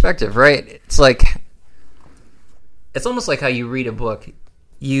different perspective, right? It's like, it's almost like how you read a book.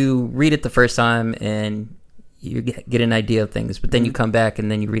 You read it the first time and you get an idea of things, but then you come back and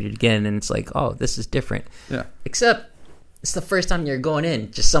then you read it again, and it's like, oh, this is different. Yeah. Except it's the first time you're going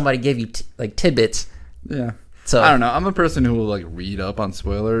in. Just somebody gave you like tidbits. Yeah. So I don't know. I'm a person who will like read up on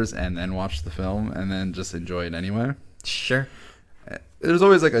spoilers and then watch the film and then just enjoy it anyway. Sure. There's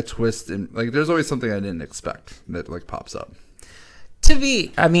always like a twist, and like there's always something I didn't expect that like pops up.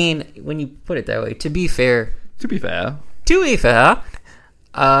 I mean, when you put it that way, to be fair,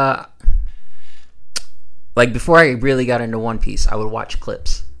 like before I really got into One Piece, I would watch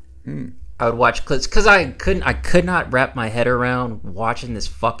clips. I would watch clips because I could not wrap my head around watching this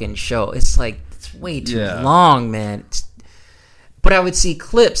fucking show. It's like, it's way too long, man. But I would see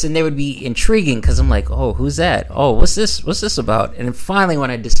clips and they would be intriguing because I'm like, oh, who's that? Oh, what's this about? And then finally,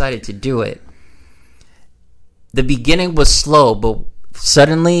 when I decided to do it, the beginning was slow, but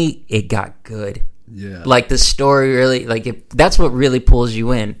suddenly it got good. Yeah. Like the story really, like that's what really pulls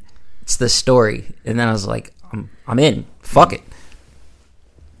you in. It's the story. And then I was like, I'm in. Fuck it.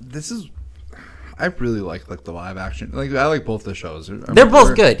 I really like the live action. Like, I like both the shows. They're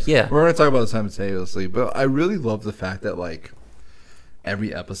both good, yeah. We're going to talk about this simultaneously, but I really love the fact that, like,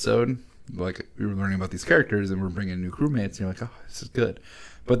 every episode, like, we were learning about these characters and we're bringing new crewmates, and you're like, oh, this is good.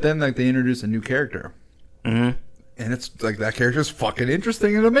 But then, like, they introduce a new character. And it's, like, that character's fucking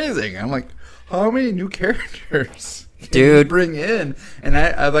interesting and amazing. I'm like, how many new characters can you bring in? And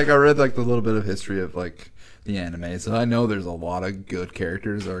I read, like, the little bit of history of, like, the anime, so I know there's a lot of good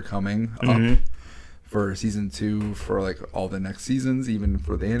characters that are coming up for season 2, for like all the next seasons, even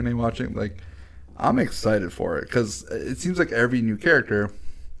for the anime watching. Like, I'm excited for it because it seems like every new character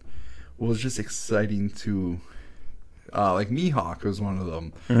was just exciting to like Mihawk was one of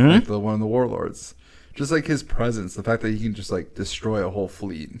them, like one of the warlords. Just like his presence, the fact that he can just like destroy a whole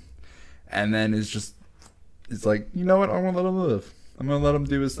fleet, and then it's like, you know what, I want to let him live. I'm going to let him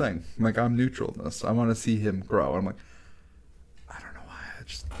do his thing. I'm like, I'm neutral in this. I want to see him grow. I'm like, I don't know why. I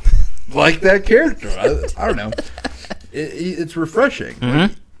just like that character. I don't know. It's refreshing.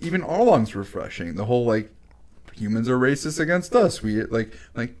 Like, even Arlong's refreshing. The whole, like, humans are racist against us. We, like,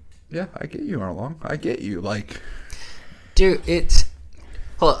 yeah, I get you, Arlong. I get you. Like, dude, it's...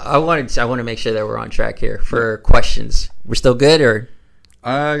 Hold on, I want to make sure that we're on track here for questions. We're still good, or...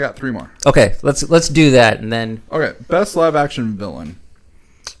 I got 3 more. Okay, let's do that, and then... Okay, best live-action villain.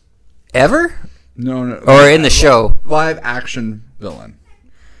 Ever? No. Or in the show? Live-action villain.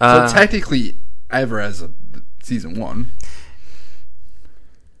 So technically, ever as a season 1.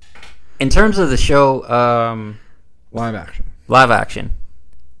 In terms of the show... live action. Live action.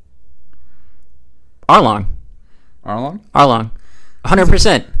 Arlong.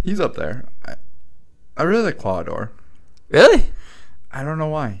 100%. He's up there. I really like Clawdor. Really? I don't know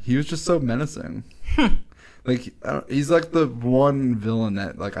why. He was just so menacing. Like, he's like the one villain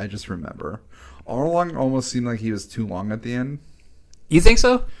that, like, I just remember. Arlong almost seemed like he was too long at the end. You think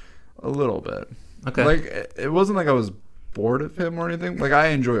so? A little bit. Okay. Like, it wasn't like I was bored of him or anything. Like, I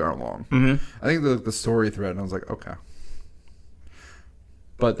enjoy Arlong. I think the story thread, and I was like, okay.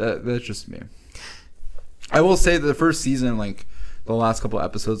 But that's just me. I will say that the first season, like, the last couple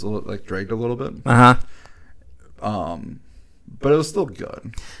episodes, like, dragged a little bit. But it was still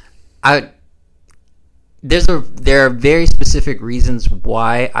good. There are very specific reasons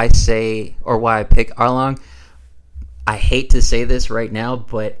why I say, or why I pick Arlong. I hate to say this right now,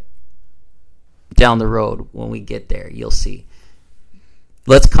 but down the road, when we get there, you'll see.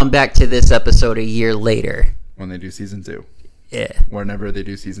 Let's come back to this episode a year later. When they do season 2. Yeah. Whenever they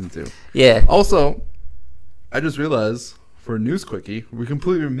do season 2. Yeah. Also, I just realized, for a news quickie, we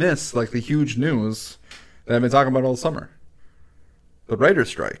completely missed, like, the huge news that I've been talking about all summer. The writer's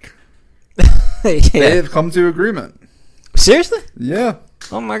strike. They have come to agreement. Seriously? Yeah.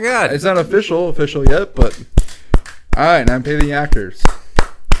 Oh my god. It's not official yet, but alright, now pay the actors.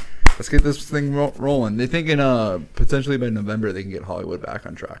 Let's get this thing rolling. They're thinking potentially by November they can get Hollywood back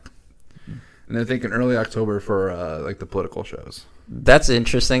on track. And they're thinking early October for like the political shows. That's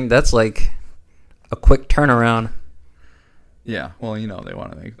interesting. That's like a quick turnaround. Yeah, well, you know, they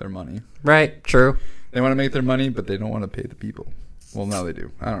want to make their money. Right, true. They want to make their money, but they don't want to pay the people. Well, now they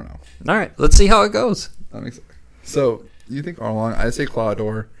do. I don't know. All right, let's see how it goes. That makes sense. So, you think Arlong? I say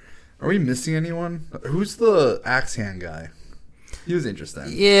Claudor. Are we missing anyone? Who's the axe hand guy? He was interesting.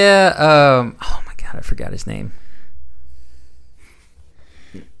 Yeah, oh my god, I forgot his name.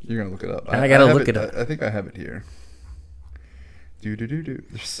 You're going to look it up. I got to look it up. I think I have it here.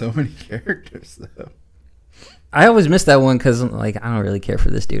 There's so many characters, though. I always miss that one because, like, I don't really care for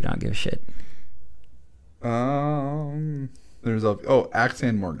this dude. I don't give a shit. There's Axe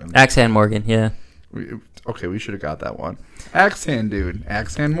Hand Morgan. Axe Hand Morgan, yeah. We should have got that one. Axe Hand dude.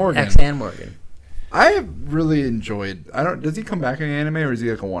 Axe Hand Morgan. Axe Hand Morgan. I have really enjoyed. Does he come back in the anime or is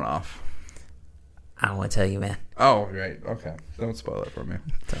he like a one-off? I don't want to tell you, man. Oh, right. Okay. Don't spoil it for me.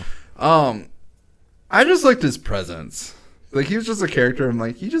 So. I just liked his presence. Like, he was just a character. I'm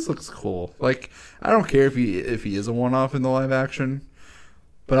like, he just looks cool. Like, I don't care if he is a one-off in the live action.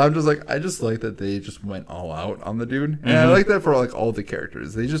 But I'm just like, I just like that they just went all out on the dude. And I like that for, like, all the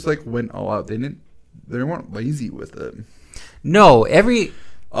characters. They just, like, went all out. They weren't lazy with it. No,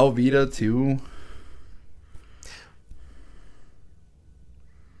 Alvida, too.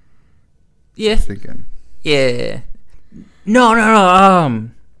 Yeah. Thinking. Yeah. No.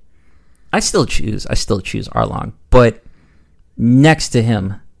 I still choose Arlong, but next to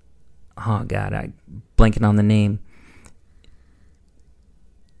him, oh god, I'm blanking on the name.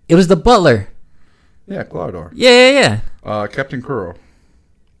 It was the butler. Yeah, Claudor. Yeah. Captain Kuro.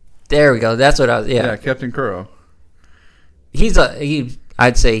 There we go. That's what I was. Yeah, Captain Kuro.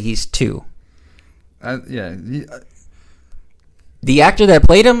 I'd say he's 2. The actor that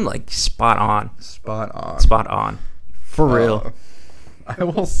played him, like, spot on. For real. I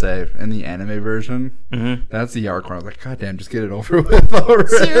will say, in the anime version, that's the arc where I was like, God damn, just get it over with already.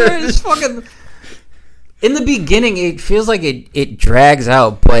 Serious fucking. In the beginning, it feels like it drags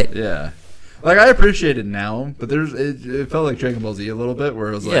out, but yeah, like I appreciate it now, but it felt like Dragon Ball Z a little bit, where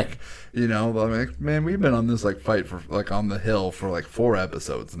it was like, you know, I'm like, man, we've been on this like fight for like on the hill for like 4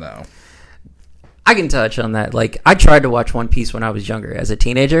 episodes now. I can touch on that. Like, I tried to watch One Piece when I was younger, as a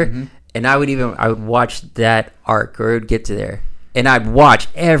teenager, and I would watch that arc, or it would get to there, and I'd watch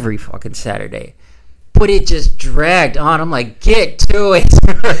every fucking Saturday. But it just dragged on. I'm like, get to it.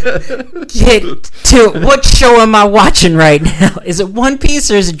 Get to it. What show am I watching right now? Is it One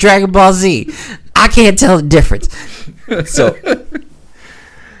Piece or is it Dragon Ball Z? I can't tell the difference. So,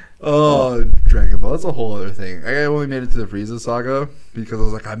 Dragon Ball. That's a whole other thing. I only made it to the Frieza saga because I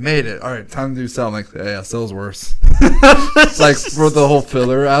was like, I made it. All right, time to do Cell. I'm like, yeah, Cell's worse. Like, for the whole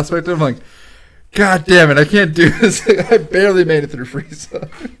filler aspect, I'm like, God damn it, I can't do this. I barely made it through Frieza.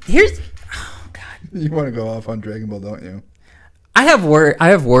 You want to go off on Dragon Ball, don't you? I have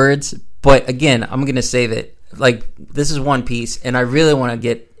words, but again, I'm gonna save it. Like, this is One Piece, and I really want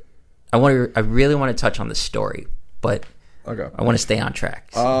to touch on the story, but okay, I want to stay on track.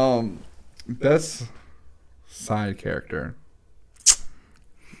 So. Best side character.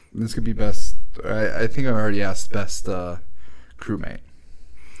 This could be best. I think I already asked best crewmate.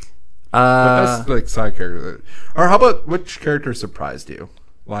 But best like side character, or how about which character surprised you?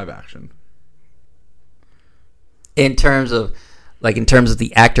 Live action. In terms of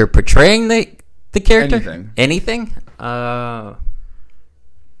the actor portraying the character? Anything? Oh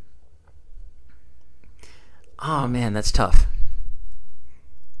man, that's tough.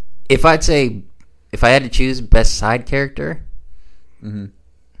 If I had to choose best side character, I'd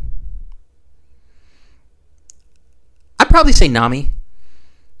probably say Nami.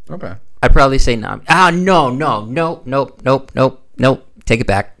 Okay. I'd probably say Nami. Nope. Take it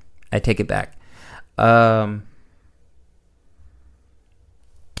back. I take it back.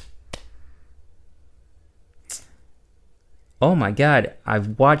 Oh my god,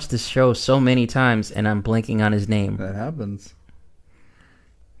 I've watched this show so many times and I'm blanking on his name. That happens.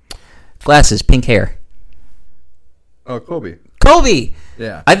 Glasses, pink hair. Oh, Kobe.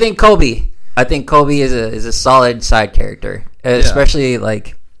 Yeah. I think Kobe is a solid side character, especially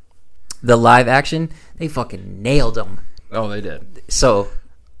like the live action. They fucking nailed him. Oh, they did. So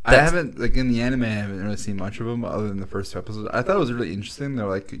I haven't, like, in the anime, I haven't really seen much of him other than the first 2 episodes. I thought it was really interesting. They're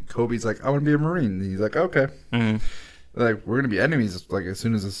like, Kobe's like, I want to be a Marine. And he's like, okay. Like, we're going to be enemies, like, as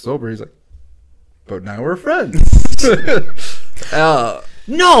soon as this is over. He's like, but now we're friends.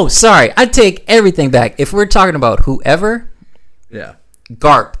 No, sorry. I take everything back. If we're talking about whoever. Yeah.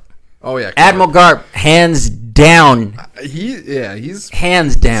 Garp. Oh, yeah. Admiral Garp, hands down. He's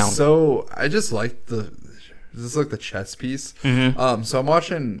hands down. So, I just like this is like the chess piece. So, I'm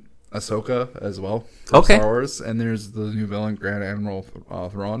watching Ahsoka as well. From Star Wars, and there's the new villain, Grand Admiral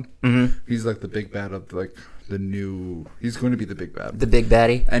Thrawn. Mm-hmm. He's like the big bad of like the new. He's going to be the big bad, the big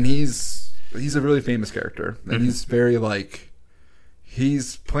baddie, and he's a really famous character, and he's very like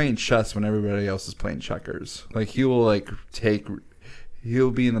he's playing chess when everybody else is playing checkers. Like he will like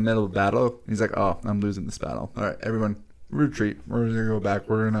he'll be in the middle of battle. He's like, oh, I'm losing this battle. All right, everyone retreat. We're gonna go back.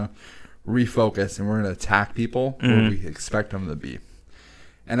 We're gonna refocus, and we're gonna attack people where we expect them to be.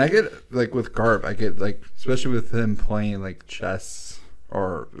 And I get, like, with Garp, I get, like, especially with him playing, like, chess,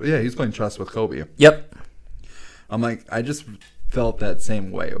 he's playing chess with Kobe. Yep. I'm like, I just felt that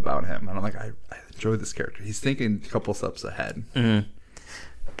same way about him. And I'm like, I enjoy this character. He's thinking a couple steps ahead. Mm-hmm.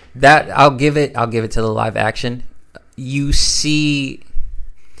 That, I'll give it to the live action. You see,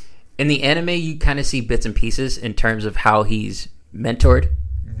 in the anime, you kind of see bits and pieces in terms of how he's mentored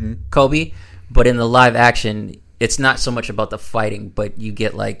Kobe. But in the live action, it's not so much about the fighting, but you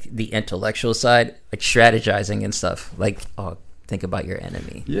get like the intellectual side, like strategizing and stuff. Like, oh, think about your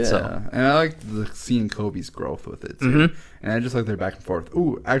enemy. Yeah, so. And I like seeing Kobe's growth with it too. Mm-hmm. And I just like their back and forth.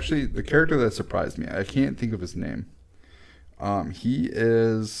 Ooh, actually, the character that surprised me, I can't think of his name. He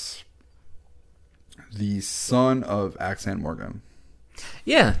is the son of Axan Morgan.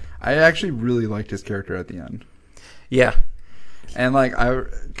 Yeah, I actually really liked his character at the end. Yeah. And, like, I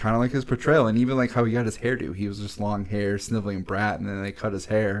kind of like his portrayal. And even, like, how he got his hairdo. He was just long hair, sniveling brat, and then they cut his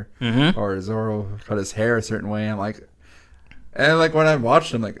hair. Mm-hmm. Or Zoro cut his hair a certain way. And, like, when I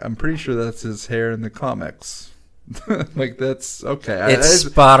watched him, like, I'm pretty sure that's his hair in the comics. Like, that's okay. It's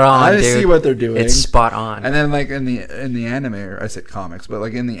spot on, I dude. see what they're doing. It's spot on. And then, like, in the anime, or I said comics, but,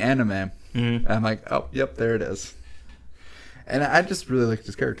 like, in the anime, I'm like, oh, yep, there it is. And I just really liked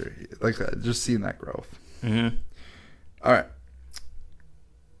his character. Like, just seeing that growth. Mm-hmm. All right.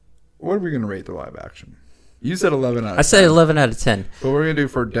 What are we going to rate the live action? You said 11 out of 10. I said 11 out of 10. But we're going to do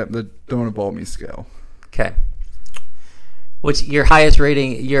for the Don't Involve Me scale. Okay. What's your highest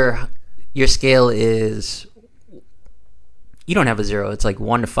rating? Your scale is... You don't have a 0. It's like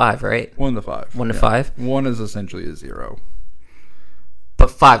 1 to 5, right? 1 to 5. 1 to 5? 1 is essentially a 0. But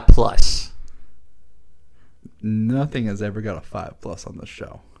 5 plus. Nothing has ever got a 5 plus on this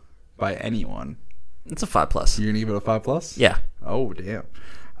show. By anyone. It's a 5 plus. You're going to give it a 5 plus? Yeah. Oh, damn.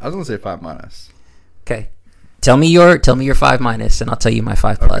 I was going to say 5 minus. Okay. Tell me your 5 minus, and I'll tell you my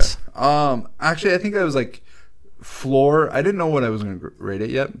 5 plus. Okay. Actually, I think I was like floor. I didn't know what I was going to rate it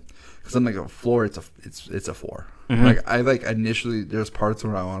yet, because I'm like a floor. It's a 4. Mm-hmm. Like I like initially there's parts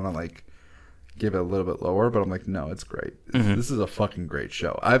where I want to like give it a little bit lower, but I'm like, no, it's great. Mm-hmm. This is a fucking great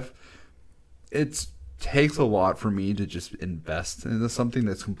show. It takes a lot for me to just invest into something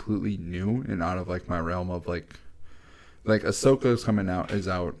that's completely new and out of like my realm of like Ahsoka's is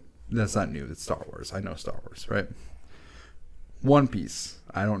out. That's not new. It's Star Wars. I know Star Wars, right? One Piece.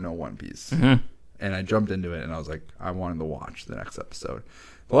 I don't know One Piece. Mm-hmm. And I jumped into it and I was like, I wanted to watch the next episode.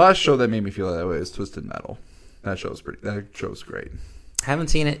 The last show that made me feel that way is Twisted Metal. That show's great. Haven't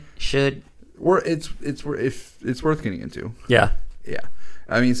seen it. Should. It's worth getting into. Yeah. Yeah.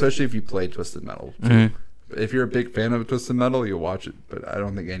 I mean, especially if you play Twisted Metal. Mm-hmm. If you're a big fan of Twisted Metal, you'll watch it. But I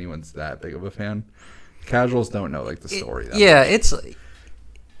don't think anyone's that big of a fan. Casuals don't know like the story. Yeah, much.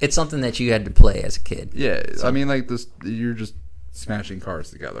 It's something that you had to play as a kid. Yeah, so. I mean, like this, you're just smashing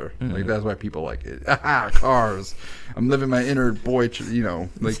cars together. Mm-hmm. Like that's why people like it. Cars. I'm living my inner boy.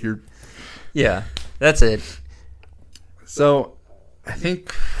 Like you're. Yeah, that's it. So, I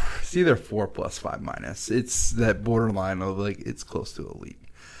think it's either 4 plus 5 minus. It's that borderline of like it's close to elite.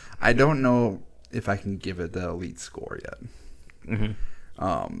 I don't know if I can give it the elite score yet.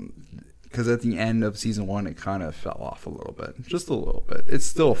 Mm-hmm. Because at the end of season 1, it kind of fell off a little bit. Just a little bit. It's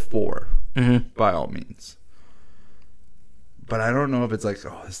still a 4, by all means. But I don't know if it's like,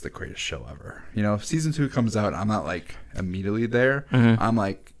 oh, this is the greatest show ever. If season 2 comes out, I'm not like immediately there. Mm-hmm. I'm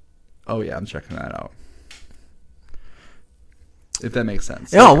like, oh yeah, I'm checking that out. If that makes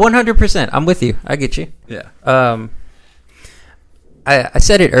sense. No, 100%. I'm with you. I get you. Yeah. I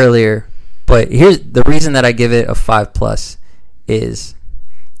said it earlier, but here's the reason that I give it a 5 plus is...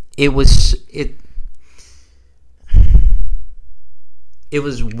 It was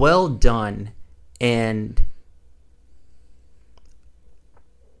well done, and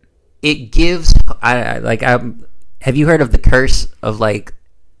it gives. Have you heard of the curse of like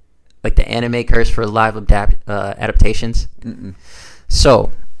the anime curse for live adaptations? Mm-mm.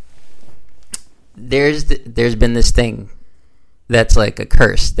 So there's been this thing that's like a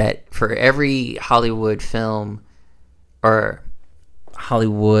curse that for every Hollywood film or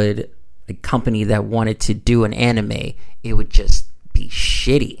Hollywood company that wanted to do an anime, it would just be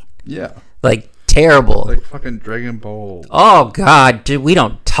shitty. Yeah. Like terrible. Like fucking Dragon Ball. Oh God, dude, we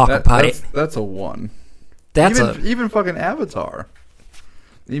don't talk about it. That's a 1. That's even fucking Avatar.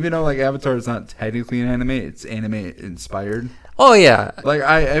 Even though like Avatar is not technically an anime, it's anime inspired. Oh yeah. Like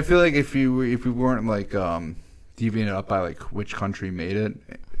I feel like if we weren't like deviating it up by like which country made it,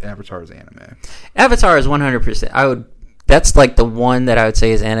 Avatar is anime. Avatar is 100%. That's like the one that I would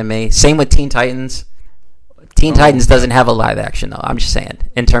say is anime. Same with Teen Titans. Teen Titans doesn't have a live action though. I'm just saying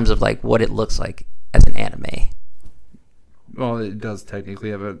in terms of like what it looks like as an anime. Well, it does technically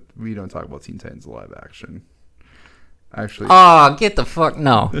have a. We don't talk about Teen Titans live action. Actually. Oh, get the fuck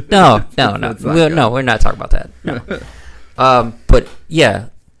no. We're not talking about that. No. But yeah,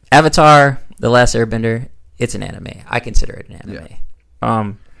 Avatar: The Last Airbender. It's an anime. I consider it an anime.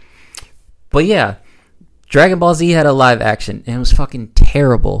 Yeah. But yeah, Dragon Ball Z had a live action and it was fucking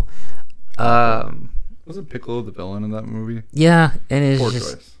terrible. Wasn't Piccolo the villain in that movie? Yeah, and it's Poor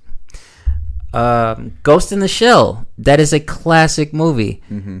just choice. Ghost in the Shell. That is a classic movie,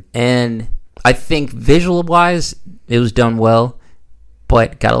 and I think visual wise, it was done well,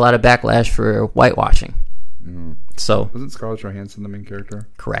 but got a lot of backlash for whitewashing. So wasn't Scarlett Johansson the main character?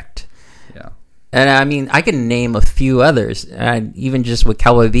 Correct. Yeah. And I mean, I can name a few others, even just with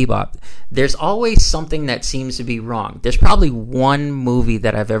Cowboy Bebop. There's always something that seems to be wrong. There's probably one movie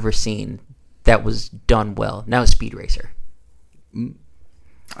that I've ever seen that was done well. Now it's Speed Racer.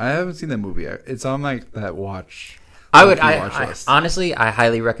 I haven't seen that movie. It's on like that watch. I honestly, I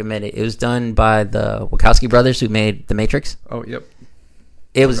highly recommend it. It was done by the Wachowski brothers who made The Matrix. Oh, yep.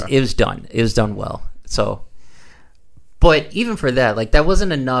 It was done. It was done well. So, but even for that, like that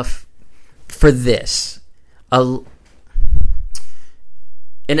wasn't enough for this. An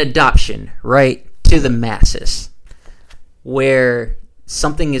adoption, right, to the masses, where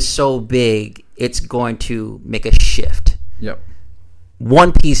something is so big, it's going to make a shift. Yep.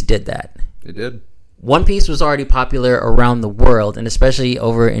 One Piece did that. It did. One Piece was already popular around the world, and especially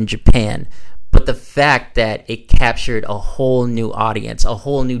over in Japan. But the fact that it captured a whole new audience, a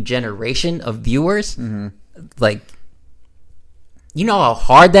whole new generation of viewers, like, you know how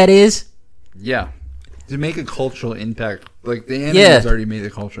hard that is? Yeah. To make a cultural impact, like the anime has already made a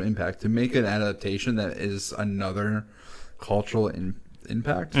cultural impact. To make an adaptation that is another cultural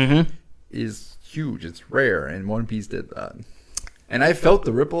impact is huge. It's rare, and One Piece did that. And I felt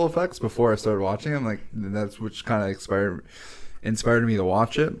the ripple effects before I started watching them. Like that's which kind of inspired me to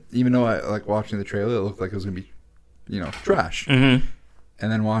watch it. Even though I like watching the trailer, it looked like it was gonna be, trash. And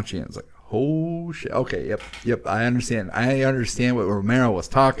then watching it, it's like, oh shit. Okay, yep. I understand. I understand what Romero was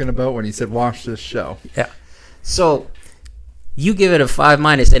talking about when he said watch this show. Yeah. So you give it a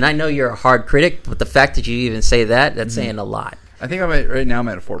 5-, and I know you're a hard critic, but the fact that you even say that's saying a lot. I think right now I'm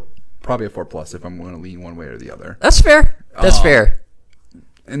at a 4, probably a 4+ if I'm going to lean one way or the other. That's fair. That's fair.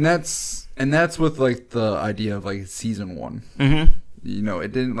 And that's with like the idea of like season 1.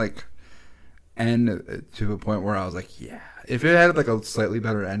 It didn't like end to a point where I was like, yeah. If it had like a slightly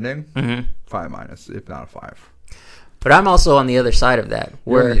better ending, 5-, if not a 5. But I'm also on the other side of that,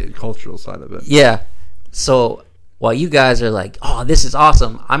 where the cultural side of it. Yeah. So while you guys are like, oh, this is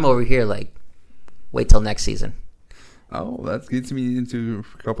awesome, I'm over here like, wait till next season. Oh, that gets me into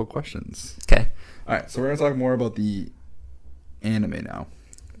a couple questions. Okay. All right, so we're going to talk more about the anime now.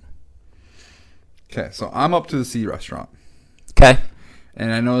 Okay, so I'm up to the sea restaurant. Okay.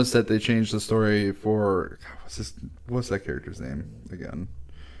 And I noticed that they changed the story for... What's that character's name again?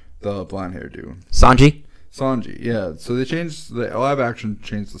 The blonde hair dude. Sanji, yeah. So they changed... The live action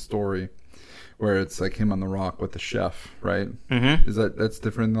changed the story where it's like him on the rock with the chef, right? Is that's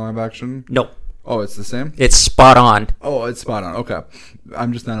different in the live action? Nope. Oh, it's the same? It's spot on. Oh, it's spot on. Okay.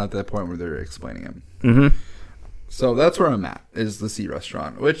 I'm just not at that point where they're explaining it. So that's where I'm at, is the sea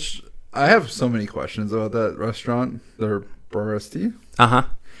restaurant, which I have so many questions about that restaurant. They're Barasti.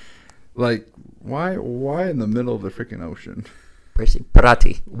 Like, why in the middle of the freaking ocean?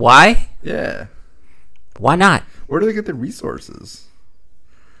 Barati. Why? Yeah. Why not? Where do they get the resources?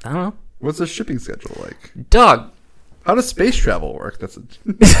 I don't know. What's the shipping schedule like? Dog. How does space travel work? That's a...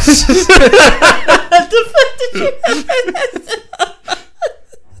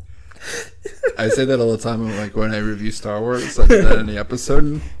 I say that all the time. Like when I review Star Wars, I did that in the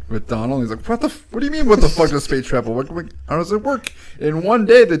episode with Donald. He's like, "What do you mean? What the fuck does space travel work? How does it work?" In one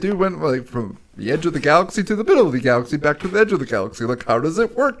day, the dude went like from the edge of the galaxy to the middle of the galaxy, back to the edge of the galaxy. Like, how does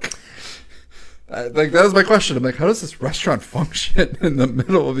it work? Like that was my question. I'm like, how does this restaurant function in the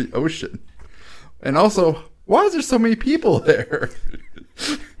middle of the ocean? And also, why is there so many people there?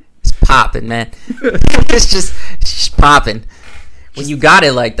 It's popping, man. It's just popping. When you got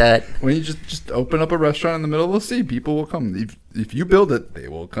it like that. When you just open up a restaurant in the middle of the sea, people will come. If you build it, they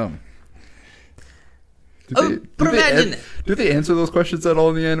will come. Do they answer those questions at all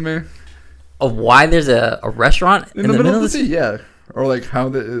in the anime? Of why there's a restaurant in the middle of the sea? Yeah, or like how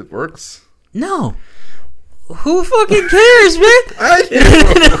it works. No. Who fucking cares, man? I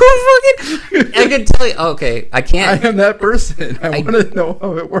can tell you. Okay, I can't. I am that person. I want to know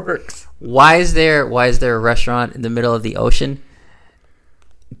how it works. Why is there a restaurant in the middle of the ocean?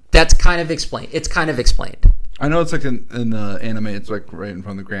 That's kind of explained. It's kind of explained. I know it's like in the anime. It's like right in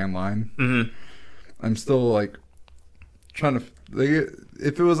front of the Grand Line. Mm-hmm. I'm still like trying to. Like,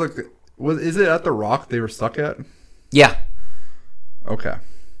 if it was like, is it at the rock they were stuck at? Yeah. Okay.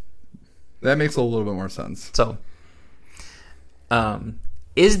 That makes a little bit more sense. So,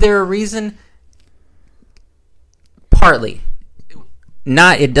 is there a reason? Partly.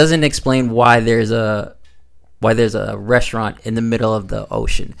 It doesn't explain why there's a restaurant in the middle of the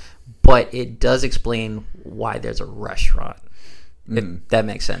ocean, but it does explain why there's a restaurant. If that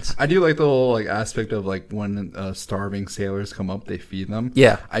makes sense. I do like the whole like aspect of like when starving sailors come up, they feed them.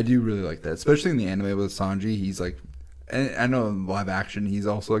 Yeah, I do really like that, especially in the anime with Sanji. He's like. And I know in live action he's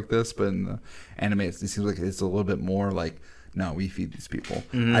also like this, but in the anime it seems like it's a little bit more like, no, we feed these people.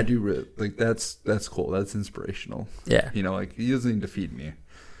 Mm-hmm. I do really like that's cool. That's inspirational. Yeah, you know, like he doesn't need to feed me.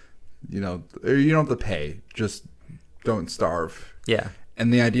 You know, or you don't have to pay. Just don't starve. Yeah,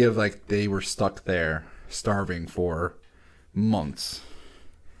 and the idea of like they were stuck there starving for months,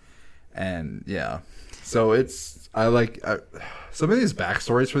 and yeah, so I like some of these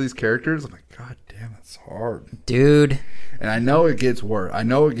backstories for these characters. I'm like, God damn, that's hard, dude. And I know it gets worse. I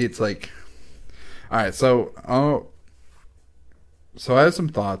know it gets like, all right. So I have some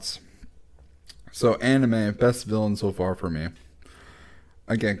thoughts. So anime best villain so far for me.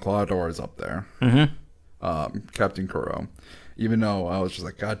 Again, Claudor is up there. Mm-hmm. Captain Kuro. Even though I was just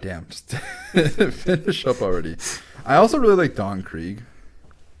like, God damn, just finish up already. I also really like Don Krieg.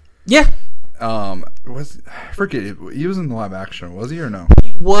 Yeah. I forget it. He was in the live action, was he or no?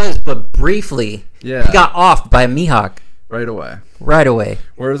 He was, but briefly. Yeah. He got offed by Mihawk. Right away.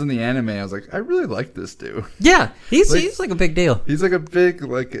 Whereas in the anime, I was like, I really like this dude. Yeah, he's like a big deal. He's like a big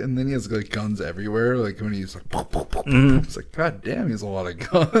like, and then he has like guns everywhere. Like when he's like, pop, pop, pop, it's like, God damn, he has a lot of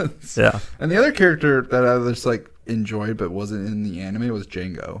guns. Yeah. And the other character that I just like enjoyed but wasn't in the anime was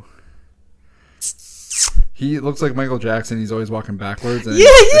Django. He looks like Michael Jackson. He's always walking backwards. And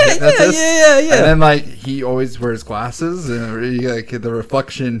yeah. And then like he always wears glasses, and he, like the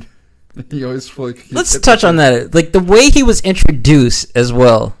reflection. He always like. Let's touch on that. Like the way he was introduced as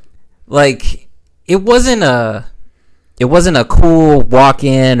well. Like it wasn't a cool walk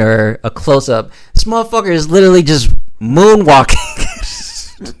in or a close up. This motherfucker is literally just moonwalking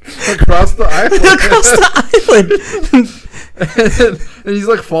across the island. And he's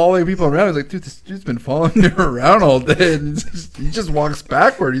like following people around. He's like, dude, this dude's been following me around all day, and he just walks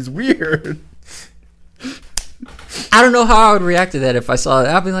backward. He's weird. I don't know how I would react to that if I saw it.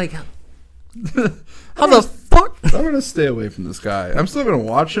 I'd be like, how the fuck? I'm gonna stay away from this guy. I'm still gonna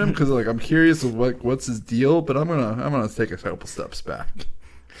watch him because like I'm curious of what's his deal, but I'm gonna take a couple steps back.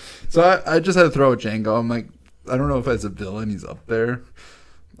 So I just had to throw a Django. I'm like, I don't know if as a villain he's up there.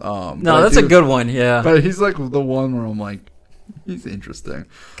 No, that's a good one. Yeah, but he's like the one where I'm like, he's interesting.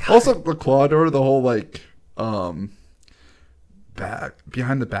 God. Also, the Claudor, the whole like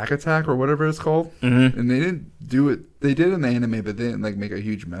behind the back attack or whatever it's called, and they didn't do it. They did in the anime, but they didn't like make a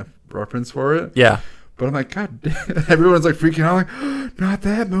huge reference for it. Yeah, but I'm like, God damn! Everyone's like freaking out, like, oh, not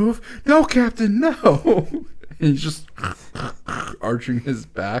that move, no, Captain, no. And he's just arching his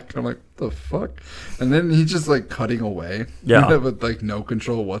back. I'm like, what the fuck? And then he's just like cutting away, with like no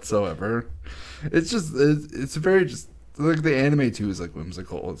control whatsoever. It's just it's very just like the anime too is like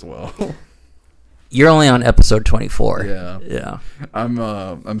whimsical as well. You're only on episode 24. Yeah.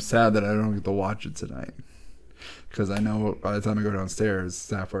 I'm sad that I don't get to watch it tonight because I know by the time I go downstairs,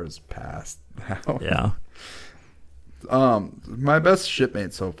 Sapphire's passed now. Yeah. My best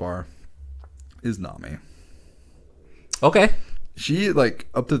shipmate so far is Nami. Okay. She like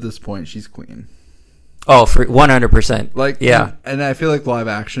up to this point, she's queen. Oh, for 100%. Like yeah, and I feel like live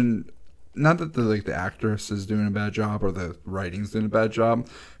action. Not that the actress is doing a bad job or the writing's doing a bad job,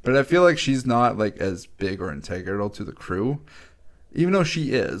 but I feel like she's not like as big or integral to the crew, even though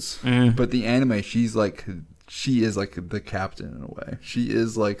she is. But the anime, she is like the captain in a way. She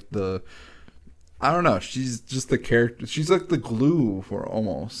is like I don't know. She's just the character. She's like the glue for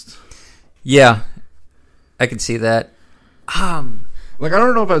almost. Yeah, I can see that. Like, I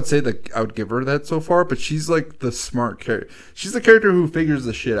don't know if I'd say that I would give her that so far, but she's like the smart character. She's the character who figures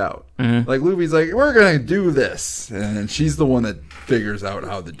the shit out. Like, Luffy's like, we're going to do this. And she's the one that figures out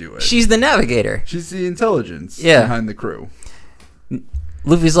how to do it. She's the navigator. She's the intelligence behind the crew.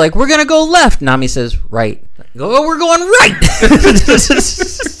 Luffy's like, we're gonna go left. Nami says right. Go, oh, we're going right.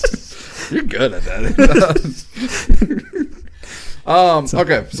 You're good at that.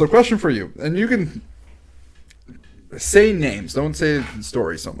 Okay, so question for you, and you can say names. Don't say the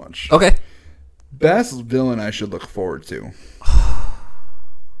story so much. Okay. Best villain I should look forward to.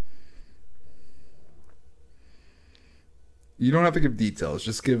 You don't have to give details.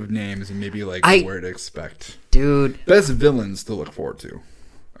 Just give names and maybe like where to expect. Dude. Best villains to look forward to.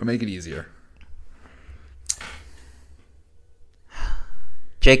 I'll make it easier.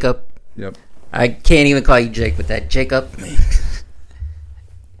 Jacob. Yep. I can't even call you Jake with that. Jacob.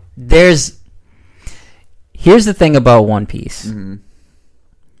 Here's the thing about One Piece. Mm-hmm.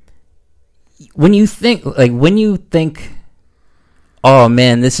 When you think, oh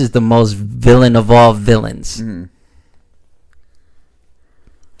man, this is the most villain of all villains. Mm-hmm.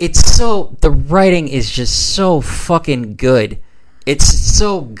 The writing is just so fucking good. It's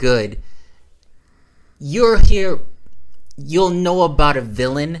so good. You're here, you'll know about a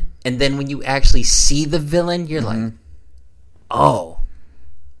villain, and then when you actually see the villain, you're like, oh,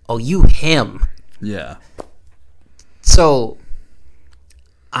 you him. Yeah. So,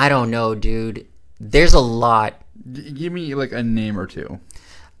 I don't know, dude. There's a lot. Give me like a name or two.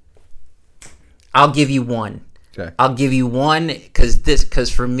 I'll give you one. Okay. I'll give you one because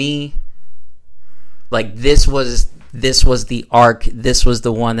for me, like this was the arc. This was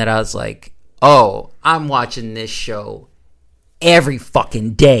the one that I was like, oh, I'm watching this show every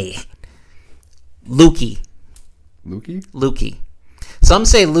fucking day. Lukey. Some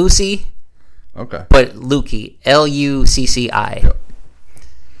say Lucy. Okay. But Lukey. Lucci. Yep.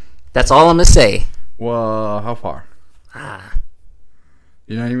 That's all I'm gonna say. Well, how far?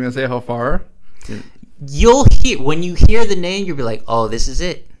 You're not even gonna say how far? You'll hear when you hear the name, you'll be like, "Oh, this is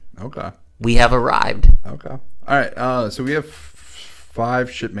it." Okay. We have arrived. Okay. All right. So we have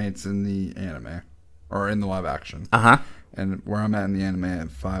 5 shipmates in the anime, or in the live action. And where I'm at in the anime, I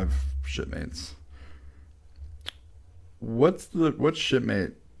have 5 shipmates. What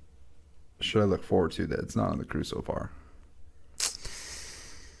shipmate should I look forward to that's not on the crew so far?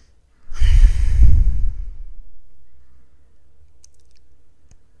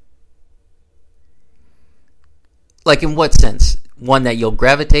 Like in what sense? One that you'll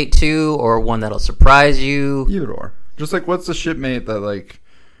gravitate to, or one that'll surprise you? Either or. Just like, what's the shipmate that like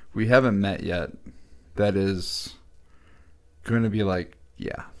we haven't met yet that is going to be like,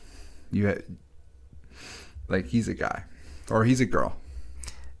 yeah, like he's a guy or he's a girl.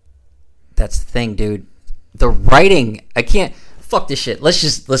 That's the thing, dude. The writing, I can't. Fuck this shit. Let's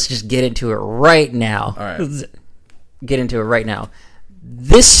just get into it right now. All right. Get into it right now.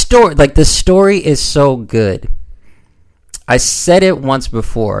 This story, like the story, is so good. I said it once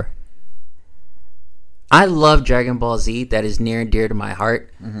before. I love Dragon Ball Z. That is near and dear to my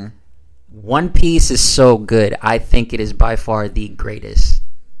heart. Mm-hmm. One Piece is so good. I think it is by far the greatest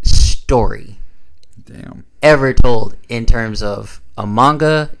story ever told in terms of a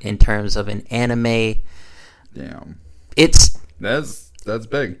manga, in terms of an anime. Damn. That's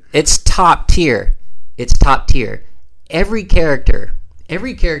big. It's top tier. Every character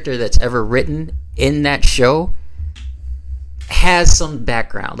that's ever written in that show has some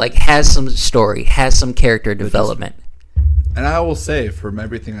background, like has some story, has some character development. And I will say, from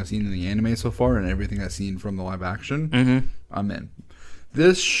everything I've seen in the anime so far and everything I've seen from the live action, I'm in.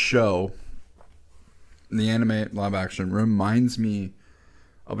 This show, the anime live action, reminds me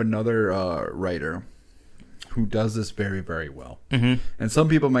of another writer who does this very, very well. Mm-hmm. And some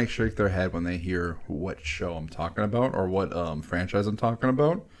people might shake their head when they hear what show I'm talking about or what franchise I'm talking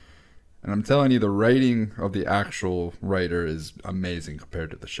about. And I'm telling you, the writing of the actual writer is amazing compared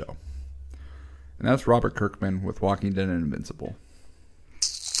to the show. And that's Robert Kirkman with Walking Dead and Invincible.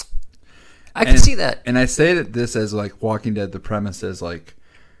 I can see that. And I say that this as like Walking Dead, the premise is like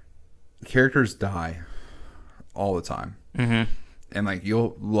characters die all the time. Mm-hmm. And like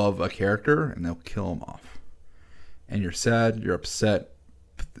you'll love a character and they'll kill him off. And you're sad, you're upset,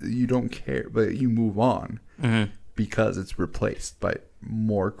 you don't care, but you move on because it's replaced by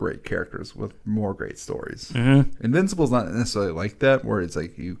more great characters with more great stories. Invincible's not necessarily like that, where it's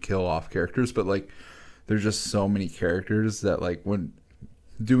like you kill off characters, but like there's just so many characters that like when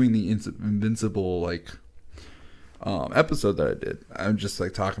doing the Invincible like episode that I did, I'm just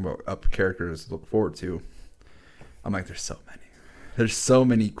like talking about up characters to look forward to. I'm like, there's so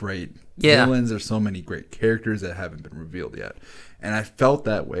many great villains, there's so many great characters that haven't been revealed yet. And I felt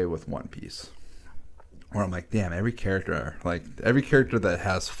that way with One Piece. Where I'm like, damn, every character that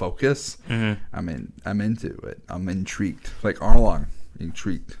has focus, I'm into it. I'm intrigued. Like Arlong,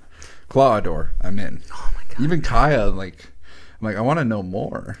 intrigued. Clawador, I'm in. Oh my god. Even Kaya, like, I'm like, I want to know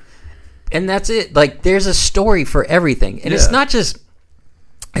more. And that's it. Like, there's a story for everything, and it's not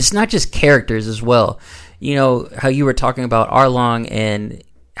just characters as well. You know how you were talking about Arlong and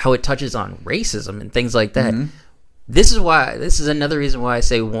how it touches on racism and things like that. This is another reason why I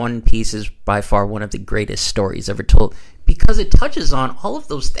say One Piece is by far one of the greatest stories ever told, because it touches on all of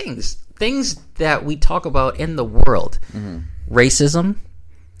those things that we talk about in the world. Racism,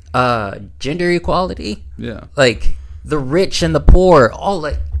 gender equality, like the rich and the poor, all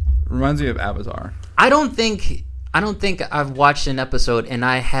that. Reminds me of Avatar. I don't think I've watched an episode and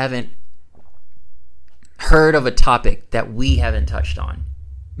I haven't heard of a topic that we haven't touched on.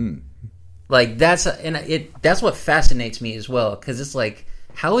 Like that's what fascinates me as well, because it's like,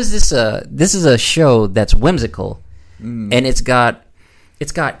 how is this a show that's whimsical, and it's got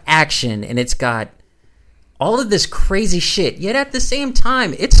action and it's got all of this crazy shit, yet at the same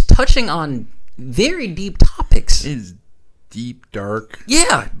time it's touching on very deep topics. It is deep, dark,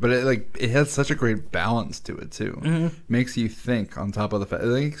 but it has such a great balance to it too. Makes you think, on top of the fact it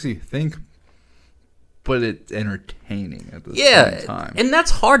makes you think, but it's entertaining at the same time. And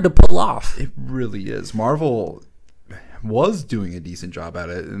that's hard to pull off. It really is. Marvel was doing a decent job at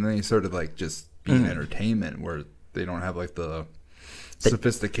it, and then they started like just being entertainment, where they don't have like the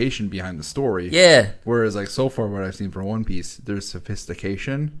sophistication behind the story. Whereas like so far what I've seen for One Piece, there's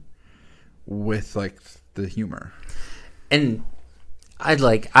sophistication with like the humor. And I'd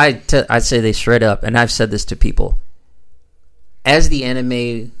say they straight up, and I've said this to people, as the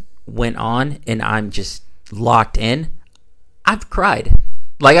anime went on and I'm just locked in, I've cried.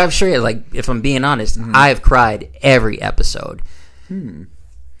 Like, I'm sure, like, if I'm being honest, I've cried every episode.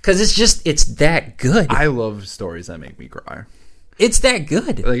 Because it's that good. I love stories that make me cry. It's that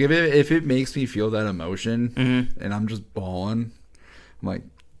good. Like, if it makes me feel that emotion and I'm just bawling, I'm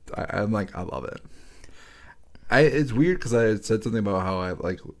like, I love it. It's weird because I had said something about how I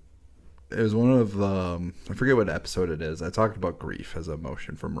like. It was one of the, I forget what episode it is. I talked about grief as an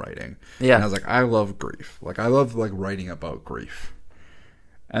emotion from writing. And I was like, I love grief. Like, I love like writing about grief.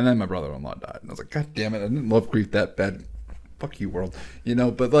 And then my brother-in-law died, and I was like, God damn it, I didn't love grief that bad. Fuck you, world. You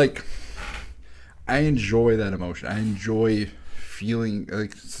know, but like, I enjoy that emotion. I enjoy feeling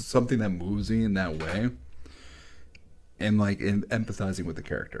like something that moves me in that way. And like empathizing with the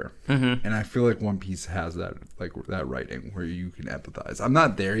character. And I feel like One Piece has that, like that writing where you can empathize. I'm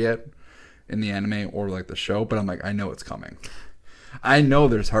not there yet in the anime or like the show, but I'm like, I know it's coming. I know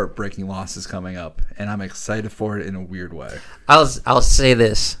there's heartbreaking losses coming up, and I'm excited for it in a weird way. I'll say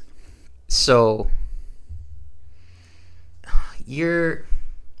this. So you're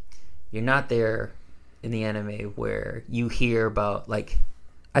not there in the anime where you hear about, like,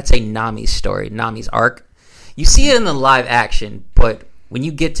 I'd say Nami's story, Nami's arc. You see it in the live action, but when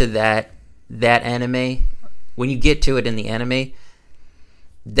you get to that anime, when you get to it in the anime,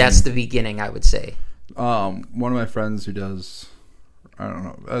 that's the beginning, I would say. One of my friends who does, I don't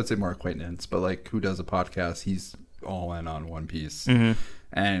know, I would say more acquaintance, but like who does a podcast, he's all in on One Piece.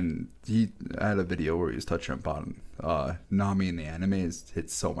 And he had a video where he was touching upon Nami in the anime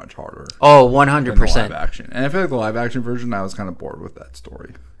hits so much harder. Oh, 100%. Live action. And I feel like the live action version, I was kind of bored with that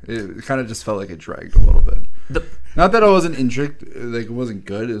story. It kind of just felt like it dragged a little bit. Not that I wasn't intrigued, like it wasn't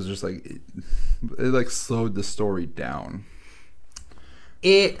good. It was just like it like slowed the story down.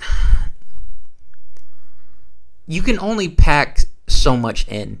 You can only pack so much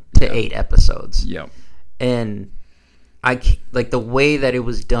in to 8 episodes. Yep. And like the way that it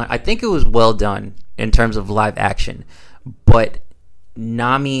was done, I think it was well done in terms of live action. But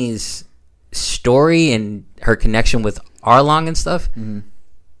Nami's story and her connection with Arlong and stuff,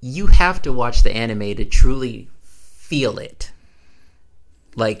 you have to watch the anime to truly feel it.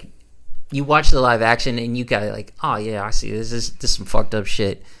 Like, you watch the live action and you got like, oh yeah, I see this is some fucked up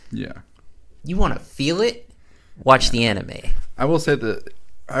shit. Yeah. You want to feel it? Watch the anime. I will say that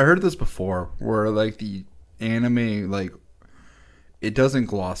I heard this before, where like the anime, like, it doesn't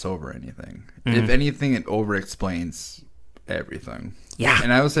gloss over anything. If anything, it over explains everything. Yeah.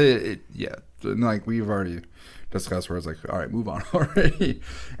 And I would say it. Like we've already discussed, where it's like, all right, move on already.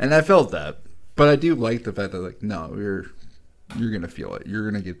 And I felt that, but I do like the fact that, like, no, you're gonna feel it. You're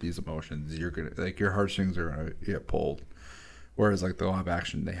gonna get these emotions. You're gonna, like, your heartstrings are gonna get pulled. Whereas like the live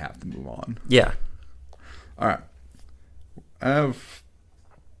action, they have to move on. Yeah. All right. I have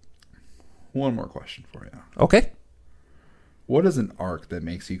one more question for you. Okay. What is an arc that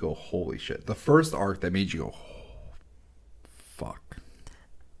makes you go, holy shit? The first arc that made you go, oh, fuck.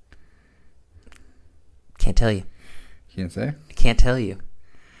 Can't tell you. Can't say? I can't tell you.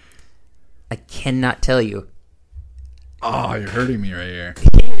 I cannot tell you. Oh, you're hurting me right here.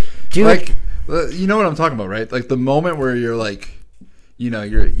 Dude. You know what I'm talking about, right? Like the moment where you're like,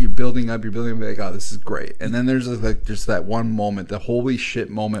 you're building up, like, oh, this is great, and then there's like just that one moment, the holy shit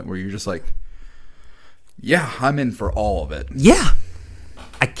moment, where you're just like, yeah, I'm in for all of it. Yeah,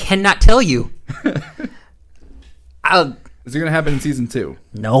 I cannot tell you. Is it gonna happen in season 2?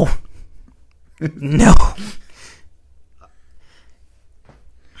 No. No.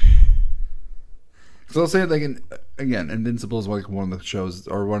 So I'll say, like, again, Invincible is like one of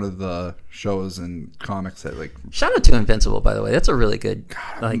the shows and comics that, like... Shout out to Invincible, by the way. That's a really good...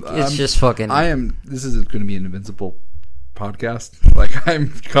 it's just fucking... This isn't going to be an Invincible podcast. Like,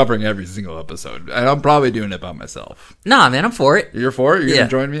 I'm covering every single episode. And I'm probably doing it by myself. Nah, man, I'm for it. You're for it? You're going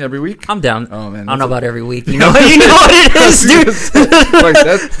to join me every week? I'm down. Oh, man. I don't know about every week. You know what it is, dude.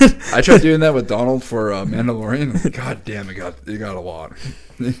 I tried doing that with Donald for Mandalorian. God damn, it got a lot.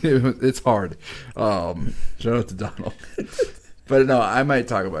 It's hard. Shout out to Donald. But no, I might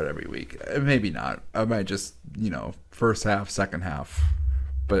talk about it every week. Maybe not. I might just, first half, second half.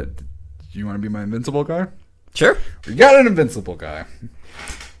 But do you want to be my Invincible guy? Sure. We got an Invincible guy.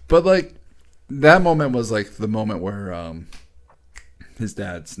 But, like, that moment was, like, the moment where his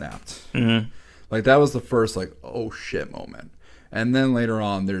dad snapped. Mm-hmm. Like, that was the first, like, oh, shit moment. And then later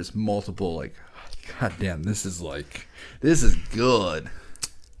on, there's multiple, like, God damn, this is good. This is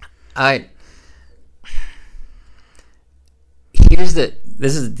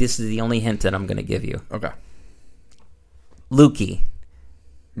the only hint that I'm going to give you. Okay. Lukey.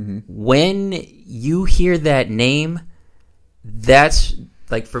 Mm-hmm. When you hear that name, that's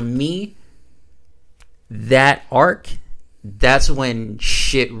like, for me, that arc, that's when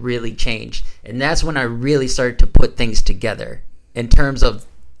shit really changed. And that's when I really started to put things together in terms of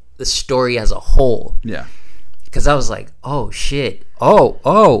the story as a whole. Yeah. Because I was like, oh, shit. Oh.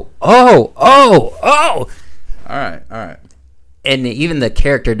 All right. And even the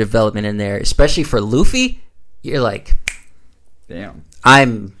character development in there, especially for Luffy, you're like, damn. I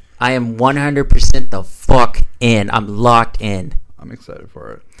am 100% the fuck in. I'm locked in. I'm excited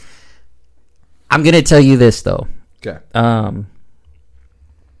for it. I'm going to tell you this, though. Okay. And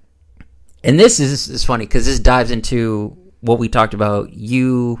this is funny because this dives into what we talked about,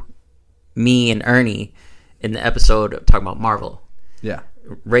 you, me, and Ernie in the episode talking about Marvel. Yeah.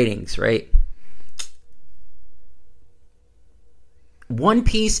 Ratings, right? One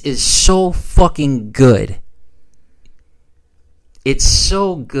Piece is so fucking good. It's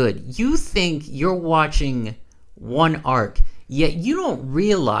so good. You think you're watching one arc, yet you don't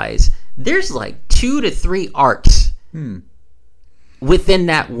realize there's like 2 to 3 arcs within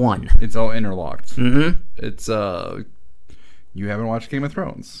that one. It's all interlocked. Mm-hmm. It's you haven't watched Game of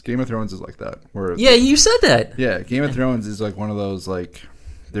Thrones. Game of Thrones is like that. Yeah, you said that. Yeah, Game of Thrones is like one of those, like,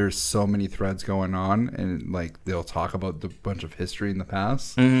 there's so many threads going on, and like they'll talk about the bunch of history in the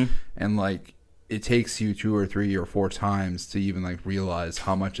past, and like it takes you 2 or 3 or 4 times to even like realize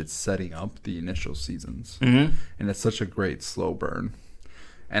how much it's setting up the initial seasons, and it's such a great slow burn.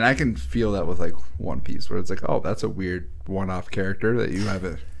 And I can feel that with like One Piece, where it's like, oh, that's a weird one-off character that you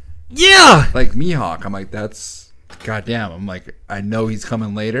haven't. Yeah. Like Mihawk, I'm like, that's goddamn. I'm like, I know he's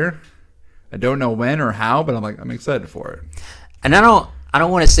coming later. I don't know when or how, but I'm like, I'm excited for it. And I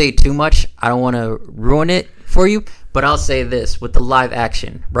don't want to say too much. I don't want to ruin it for you, but I'll say this with the live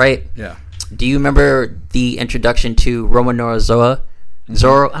action, right? Yeah. Do you remember the introduction to Romanoa Zoro? I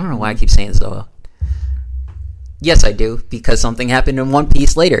don't know why I keep saying Zoa. Yes, I do, because something happened in One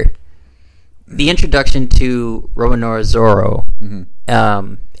Piece later. The introduction to Romanoa Zoro, and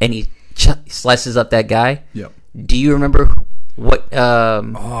he slices up that guy. Yep. Do you remember what?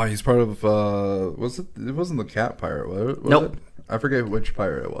 He's part of. Was it? It wasn't the cat pirate, was it? Nope. I forget which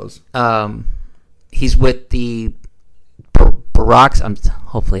pirate it was. He's with the Barracks.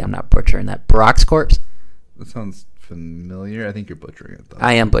 Hopefully, I'm not butchering that. Barracks Corps. That sounds familiar. I think you're butchering it, though.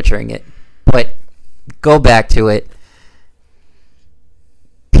 I am butchering it, but go back to it.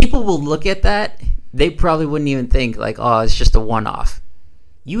 People will look at that. They probably wouldn't even think like, oh, it's just a one-off.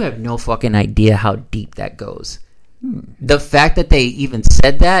 You have no fucking idea how deep that goes. The fact that they even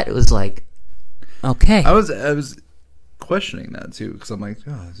said that, it was like, okay. I was questioning that too, because I'm like,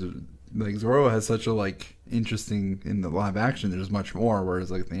 oh, like Zoro has such a like interesting in the live action. There's much more, whereas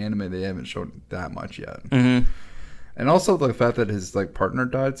like the anime they haven't shown that much yet. And also the fact that his like partner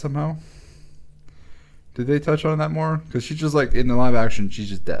died somehow. Did they touch on that more? Because she's just like in the live action, she's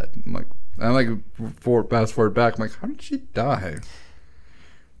just dead. I'm like fast forward back. I'm like, how did she die?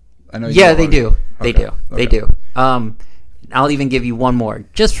 I know. Yeah, they do. They do. Okay. They do. I'll even give you one more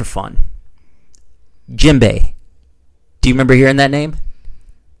just for fun. Jinbei. Do you remember hearing that name?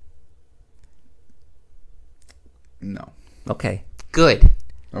 No. Okay. Good.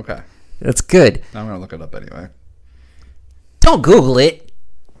 Okay. That's good. I'm gonna look it up anyway. Don't Google it.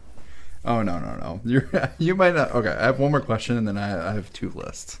 Oh no. You might not. Okay, I have one more question, and then I have two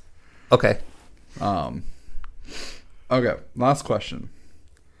lists. Okay. Okay, last question.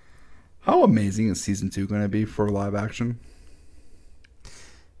 How amazing is season 2 going to be for live action?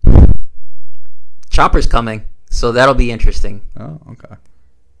 Chopper's coming, so that'll be interesting. Oh, okay.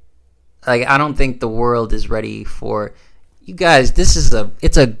 Like, I don't think the world is ready for you guys.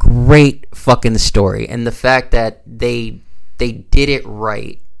 It's a great fucking story, and the fact that they did it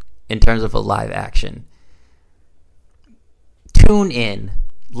right in terms of a live action. Tune in,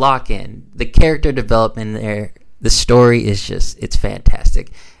 lock in. The character development there, the story is just, it's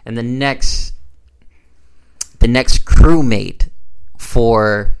fantastic. And the next crewmate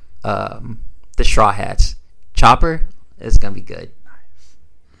for the Straw Hats, Chopper, is gonna be good. Nice.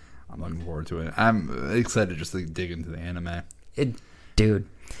 I'm looking forward to it. I'm excited just to dig into the anime. Dude,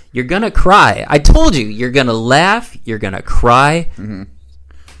 you're gonna cry. I told you, you're gonna laugh. You're gonna cry. Mm-hmm.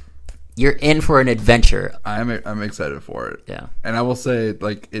 You're in for an adventure. I'm excited for it. Yeah. And I will say,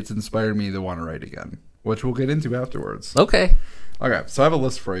 like, it's inspired me to want to write again, which we'll get into afterwards. Okay. Okay, so I have a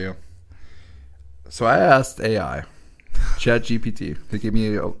list for you. So I asked AI, ChatGPT, to give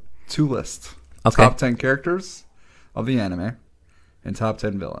me two lists. Okay. Top 10 characters of the anime and top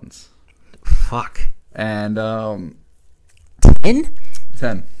 10 villains. Fuck. And 10?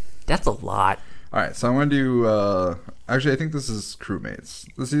 10. That's a lot. All right, so I'm going to do... actually, I think this is crewmates.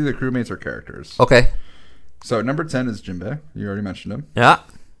 This is either crewmates or characters. Okay. So number 10 is Jinbei. You already mentioned him. Yeah.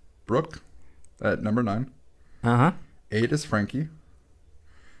 Brooke at number 9. Uh-huh. 8 is Frankie.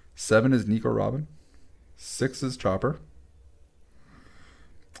 7 is Nico Robin. 6 is Chopper.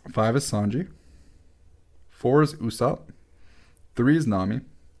 5 is Sanji. 4 is Usopp. 3 is Nami.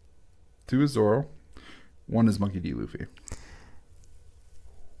 2 is Zoro. 1 is Monkey D. Luffy.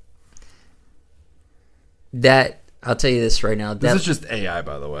 That, I'll tell you this right now. This is just AI,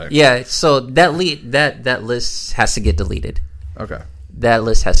 by the way. Yeah, so that list has to get deleted. Okay. That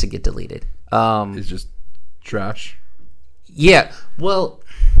list has to get deleted. It's just trash. Yeah, well,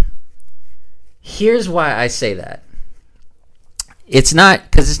 here's why I say that. It's not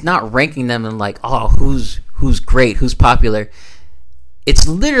because it's not ranking them in like, oh, who's great, who's popular. It's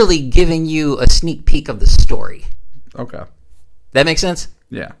literally giving you a sneak peek of the story. Okay. That makes sense?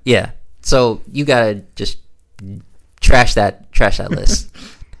 Yeah. Yeah. So you gotta just trash that list.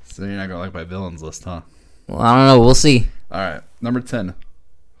 So you're not gonna like my villains list, huh? Well, I don't know. We'll see. All right. Number 10,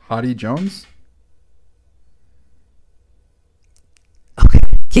 Hottie Jones. Okay.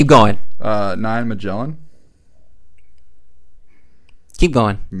 Keep going. 9, Magellan. Keep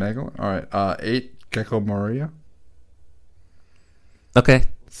going. Megalon. All right. 8, Gecko Moria. Okay.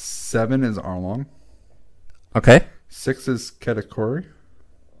 7 is Arlong. Okay. 6 is Katakuri.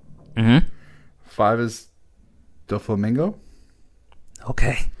 Mm-hmm. 5 is Doflamingo.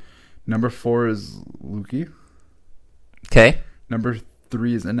 Okay. Number 4 is Luki. Okay. Number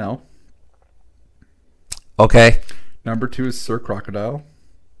 3 is Enel. Okay. Number 2 is Sir Crocodile.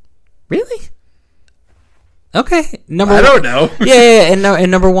 Really? Okay. I don't know. Yeah.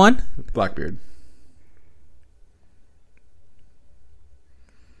 And number 1? Blackbeard.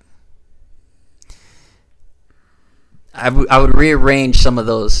 I would rearrange some of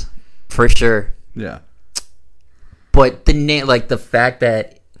those for sure. Yeah. But the name, like the fact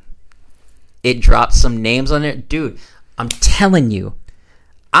that it dropped some names on it, dude. I'm telling you.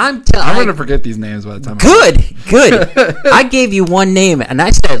 I'm gonna forget these names by the time. Good. I gave you one name, and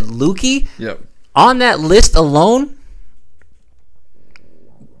I said Luki. Yep. On that list alone,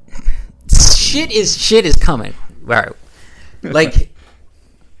 shit is coming. All right. Like,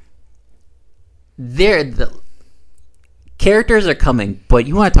 the characters are coming, but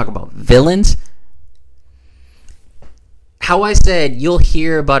you want to talk about villains? How I said you'll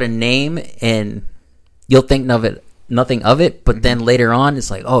hear about a name and you'll think nothing of it, but then later on it's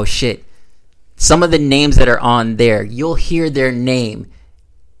like, oh shit. Some of the names that are on there, you'll hear their name.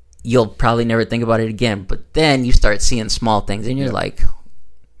 You'll probably never think about it again, but then you start seeing small things and you're like,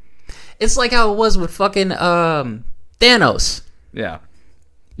 it's like how it was with fucking Thanos. Yeah.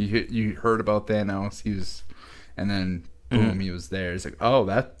 You heard about Thanos, and then boom, he was there. It's like, oh,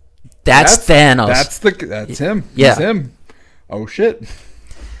 that's Thanos. That's him. Yeah. That's him. Oh shit.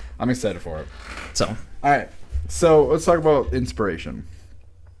 I'm excited for it. So, all right. So let's talk about inspiration.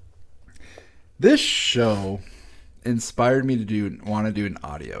 This show inspired me to want to do an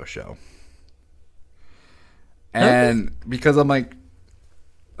audio show. And because I'm like,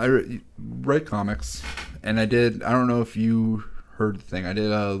 I write comics, and I don't know if you heard the thing. I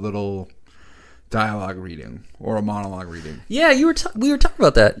did a little dialogue reading or a monologue reading. Yeah, we were talking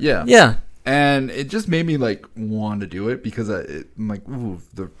about that. Yeah. Yeah. And it just made me like want to do it because I'm like, ooh,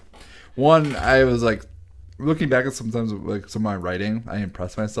 I was like looking back at sometimes like some of my writing, I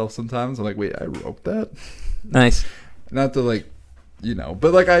impress myself sometimes. I'm like, wait, I wrote that? Nice. Not to like,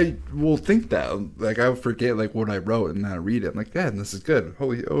 but like I will think that like I would forget like what I wrote and then I read it. I'm like, yeah, this is good.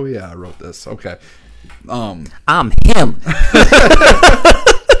 Oh yeah, I wrote this. Okay. I'm him.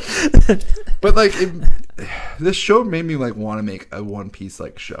 But like this show made me like want to make a One Piece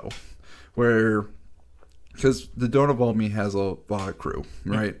like show where, because the Don't Involve Me has a lot of crew,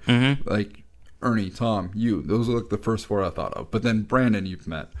 right? Mm-hmm. Like Ernie, Tom, you, those are like the first 4 I thought of. But then Brandon you've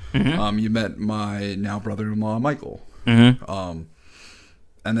met. Mm-hmm. You met my now brother-in-law Michael. Mm-hmm.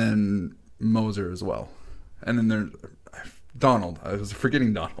 And then Moser as well. And then there's Donald. I was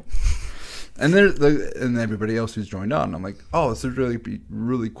forgetting Donald. And and everybody else who's joined on. I'm like, oh, this would really be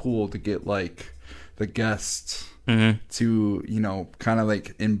really cool to get like the guests to, kind of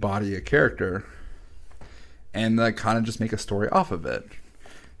like embody a character and like kind of just make a story off of it.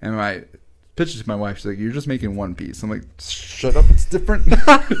 And I pitched it to my wife. She's like, you're just making One Piece. I'm like, shut up, it's different.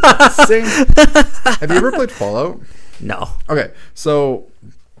 Same. Have you ever played Fallout? No. Okay, so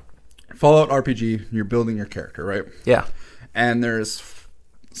Fallout RPG, you're building your character, right? Yeah. And there's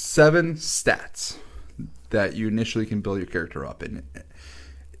 7 stats that you initially can build your character up in.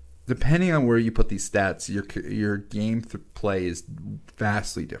 Depending on where you put these stats, your game play is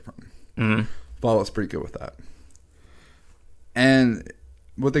vastly different. Mm-hmm. Fallout's pretty good with that. And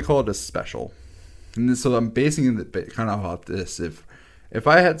what they call it is special. And so I'm basing it kind of off this. If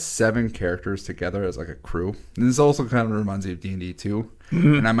I had 7 characters together as like a crew, and this also kind of reminds me of D&D too,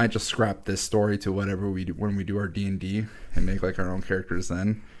 and I might just scrap this story to whatever we do when we do our D&D and make like our own characters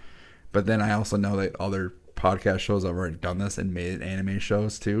then. But then I also know that other podcast shows have already done this and made anime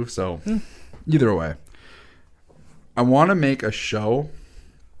shows too. So either way, I want to make a show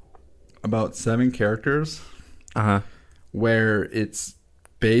about 7 characters where it's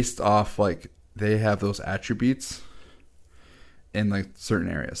based off like they have those attributes in like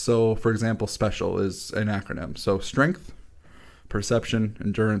certain areas. So for example, special is an acronym. So strength, perception,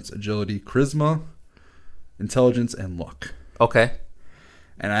 endurance, agility, charisma, intelligence, and luck. Okay.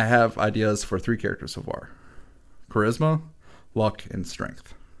 And I have ideas for 3 characters so far. Charisma, luck, and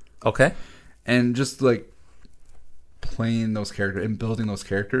strength. Okay. And just like playing those characters and building those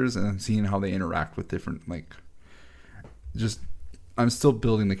characters and then seeing how they interact with different like I'm still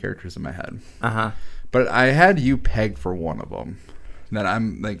building the characters in my head. But I had you pegged for one of them that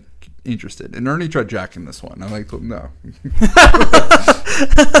I'm like interested. And Ernie tried jacking this one. I'm like, no.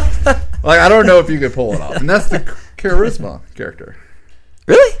 Like I don't know if you could pull it off. And that's the charisma character.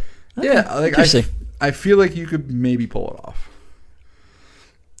 Really? Okay. Yeah, like I feel like you could maybe pull it off.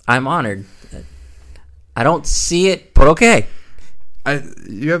 I'm honored. I don't see it, but okay.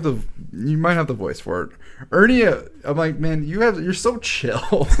 You might have the voice for it. Ernie, I'm like, man, you're so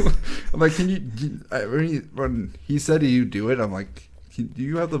chill. I'm like, Ernie, when he said you do it, I'm like, do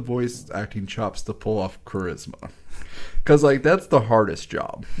you have the voice acting chops to pull off charisma? Because like that's the hardest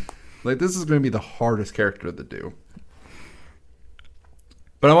job. Like this is going to be the hardest character to do.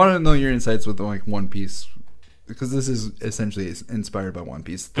 But I want to know your insights with like One Piece, because this is essentially inspired by One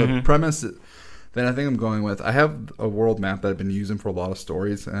Piece. The premise that I think I'm going with, I have a world map that I've been using for a lot of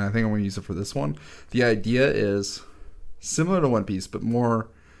stories, and I think I'm going to use it for this one. The idea is similar to One Piece, but more,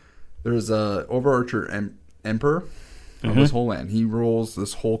 there's a overarcher emperor of this whole land. He rules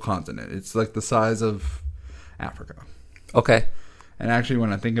this whole continent. It's like the size of Africa. Okay. And actually,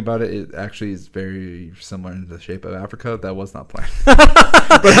 when I think about it, it actually is very similar in the shape of Africa. That was not planned.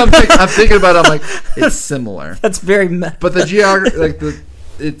 But I'm thinking about it, I'm like, it's similar. That's very but the geography,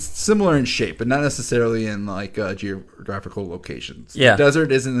 it's similar in shape, but not necessarily in like geographical locations. Yeah. The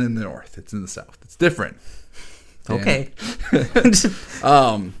desert isn't in the north; it's in the south. It's different. Okay.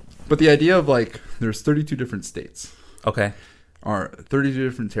 But the idea of like there's 32 different states. Okay. Or 32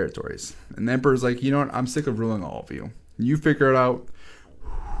 different territories, and the emperor's like, you know what? I'm sick of ruling all of you. You figure it out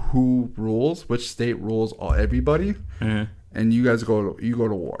who rules, which state rules everybody, and you guys go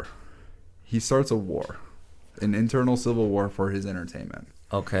to war. He starts a war, an internal civil war for his entertainment.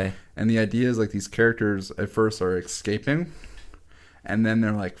 Okay. And the idea is like these characters at first are escaping, and then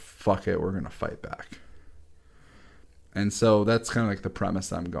they're like, fuck it, we're going to fight back. And so that's kind of like the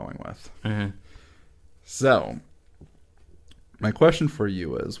premise I'm going with. So my question for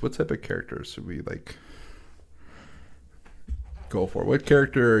you is, what type of characters should we like go for? What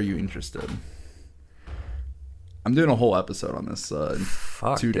character are you interested in? I'm doing a whole episode on this in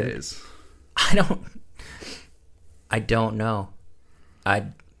 2 days. I don't know.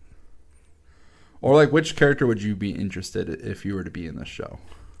 Or like, which character would you be interested if you were to be in this show?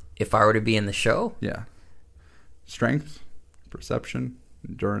 If I were to be in the show? Yeah. Strength, perception,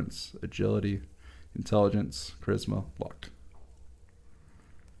 endurance, agility, intelligence, charisma, luck.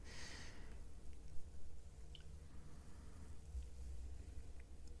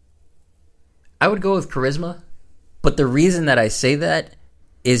 I would go with charisma, but the reason that I say that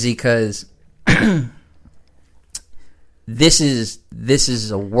is because this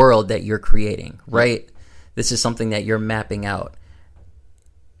is a world that you're creating, right? This is something that you're mapping out.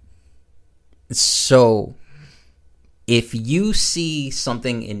 So if you see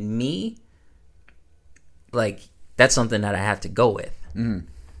something in me, like, that's something that I have to go with. Mm.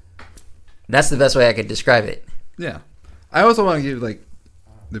 That's the best way I could describe it. Yeah. I also want to give, like,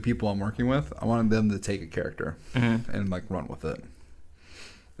 the people I'm working with, I wanted them to take a character and like run with it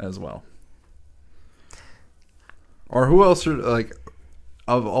as well. Or who else are, like,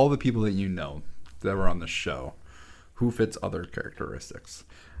 of all the people that you know that were on the show, who fits other characteristics?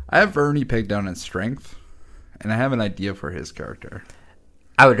 I have Ernie pegged down in strength, and I have an idea for his character.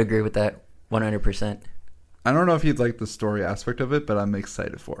 I would agree with that 100%. I don't know if you'd like the story aspect of it, but I'm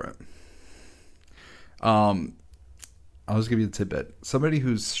excited for it. I'll just give you the tidbit. Somebody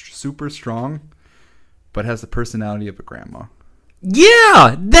who's super strong, but has the personality of a grandma.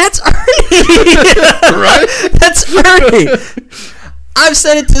 Yeah, that's Ernie. Right? That's Ernie. I've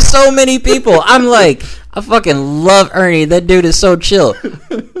said it to so many people. I'm like, I fucking love Ernie. That dude is so chill.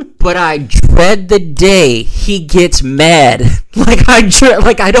 But I dread the day he gets mad. Like,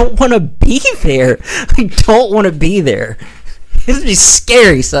 I don't want to be there. I don't want to be there. It'd be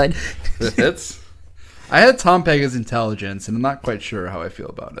scary, son. I had Tom Pegg's intelligence, and I'm not quite sure how I feel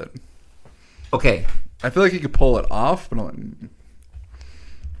about it. Okay. I feel like he could pull it off, but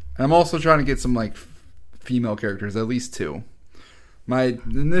I'm also trying to get some, like, female characters, at least 2. My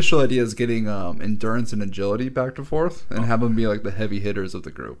initial idea is getting endurance and agility back and forth, and have them be, like, the heavy hitters of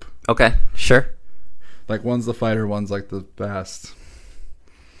the group. Okay, sure. Like, one's the fighter, one's, like, the fast.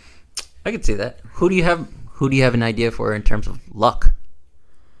 I could see that. Who do you have an idea for in terms of luck?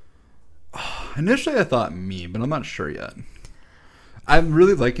 Initially, I thought me, but I'm not sure yet. I'm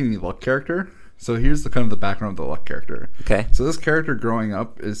really liking the luck character. So here's the kind of the background of the luck character. Okay. So this character growing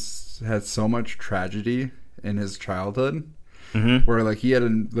up had so much tragedy in his childhood, where like he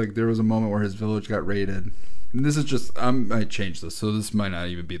had there was a moment where his village got raided. And this is just I might change this, so this might not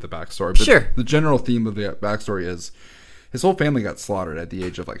even be the backstory. But sure. The general theme of the backstory is his whole family got slaughtered at the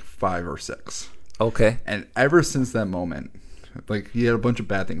age of like 5 or 6. Okay. And ever since that moment, like he had a bunch of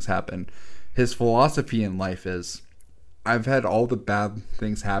bad things happen. His philosophy in life is, I've had all the bad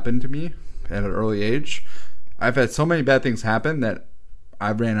things happen to me at an early age. I've had so many bad things happen that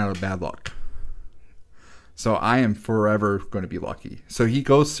I ran out of bad luck. So I am forever going to be lucky. So he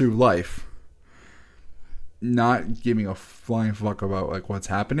goes through life not giving a flying fuck about like what's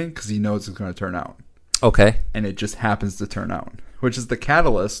happening because he knows it's going to turn out. Okay. And it just happens to turn out, which is the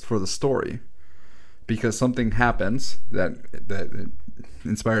catalyst for the story. Because something happens that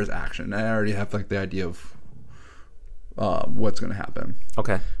inspires action. I already have like the idea of what's going to happen.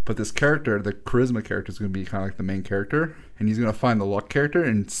 Okay. But this character, the charisma character, is going to be kind of like the main character, and he's going to find the luck character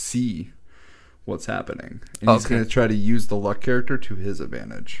and see what's happening. And he's going to try to use the luck character to his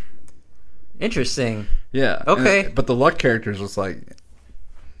advantage. Interesting. Yeah. Okay. But the luck character is just like,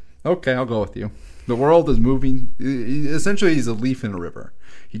 okay, I'll go with you. The world is moving. Essentially, he's a leaf in a river.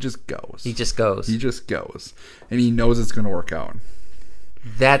 He just goes. He just goes. And he knows it's going to work out.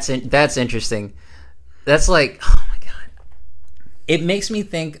 That's interesting. That's like, oh my God. It makes me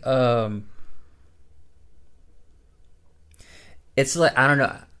think, it's like, I don't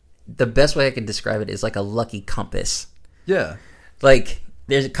know. The best way I can describe it is like a lucky compass. Yeah. Like,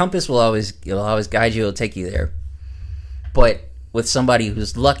 there's a compass it'll always guide you, it'll take you there. But with somebody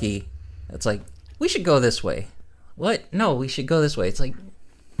who's lucky, it's like, we should go this way. What? No, we should go this way. It's like,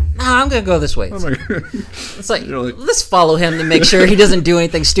 nah, I'm going to go this way. It's like, let's follow him to make sure he doesn't do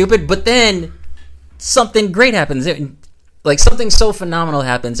anything stupid. But then something great happens. Like, something so phenomenal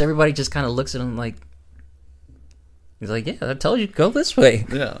happens. Everybody just kind of looks at him like, he's like, yeah, I told you, go this way.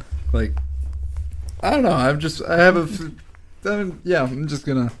 Yeah. Like, I don't know. I'm just going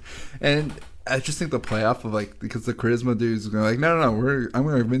to. And I just think the playoff of, like, because the charisma dude's going like, no, I'm going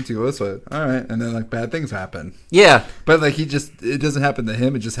to convince you to go this way. All right. And then, like, bad things happen. Yeah. But, like, it doesn't happen to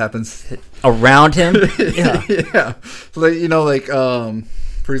him. It just happens around him. Yeah. Yeah. So, like, you know, like,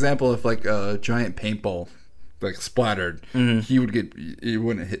 for example, if, like, a giant paintball, like, splattered, it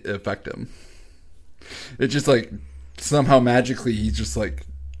wouldn't affect him. It just, like, somehow magically he's just, like.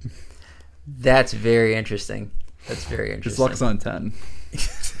 That's very interesting. Just luck's on 10.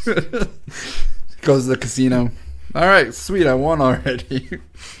 Goes to the casino. All right, sweet. I won already.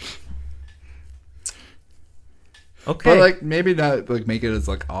 Okay. But like maybe not like make it as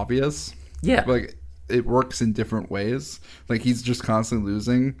like obvious. Yeah. Like it works in different ways. Like he's just constantly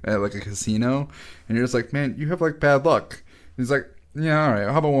losing at like a casino, and you're just like, man, you have like bad luck. And he's like, yeah, all right.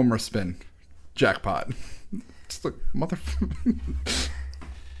 How about one more spin? Jackpot. Just like motherfucker.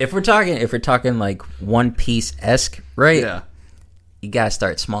 If we're talking like One Piece-esque, right? Yeah. You gotta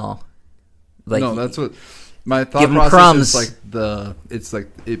start small. Like no, that's what my thought give 'em process crumbs. is. It's like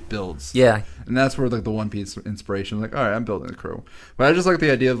it builds. Yeah. And that's where like the One Piece inspiration. Like, all right, I'm building a crew. But I just like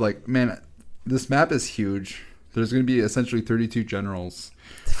the idea of like, man, this map is huge. There's going to be essentially 32 generals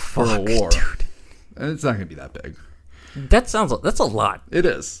for a war, dude. and it's not going to be that big. That's a lot. It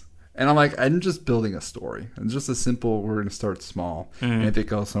is. And I'm like, I'm just building a story. It's just a simple, we're going to start small. And if it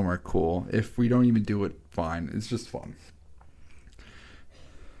goes somewhere, cool. If we don't even do it, fine. It's just fun.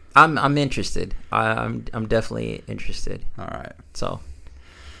 I'm interested. I'm definitely interested. All right. So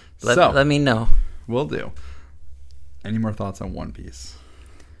let me know. We'll do. Any more thoughts on One Piece?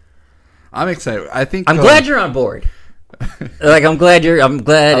 I'm excited. I'm glad you're on board. Like I'm glad.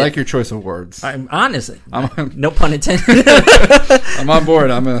 I like your choice of words. I'm honestly. No pun intended. I'm on board.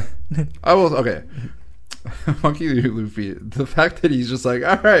 I will. Okay. Monkey Luffy. The fact that he's just like,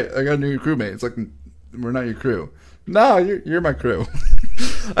 all right, I got a new crewmate. It's like, we're not your crew. No, you're my crew.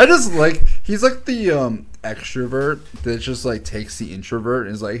 I just like he's like the extrovert that just like takes the introvert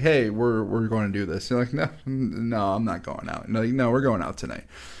and is like, hey, we're going to do this. You're like, no, I'm not going out. No, we're going out tonight.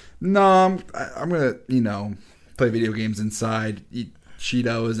 No, I'm gonna play video games inside, eat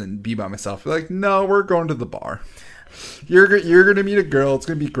Cheetos, and be by myself. You're like, no, we're going to the bar. You're gonna meet a girl. It's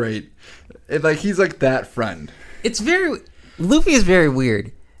gonna be great. Like he's like that friend. Luffy is very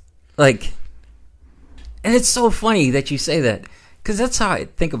weird. Like, and it's so funny that you say that because that's how I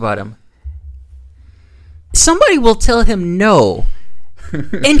think about him. Somebody will tell him no,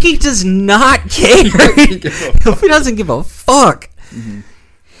 and he does not care. Luffy doesn't give a fuck. Mm-hmm.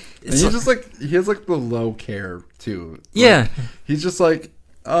 And he's just like he has like the low care too. Like, yeah, he's just like,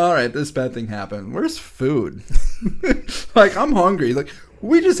 all right, this bad thing happened. Where's food? Like I'm hungry. Like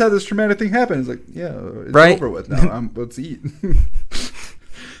we just had this traumatic thing happen. It's like yeah, it's over with now. Let's eat.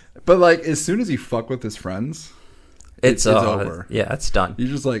 But like as soon as you fuck with his friends, it's over. Yeah, it's done. You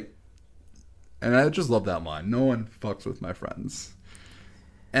just like, and I just love that line. No one fucks with my friends.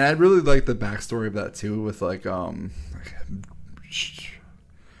 And I really like the backstory of that too. With like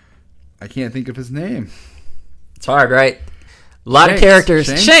I can't think of his name. It's hard, right? A lot of characters.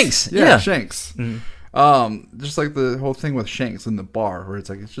 Shanks. Yeah, Shanks. Mm-hmm. Just like the whole thing with Shanks in the bar, where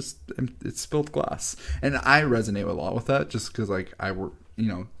it's like it's spilled glass, and I resonate a lot with that, just because like I work,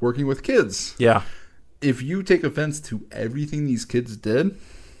 working with kids. Yeah. If you take offense to everything these kids did,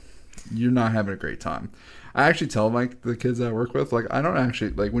 you're not having a great time. I actually tell like the kids I work with, like I don't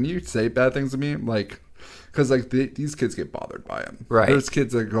actually like when you say bad things to me, like. Because, like, these kids get bothered by him. Right. There's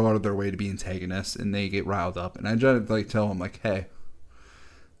kids that go out of their way to be antagonists, and they get riled up. And I try to, like, tell them, like, hey,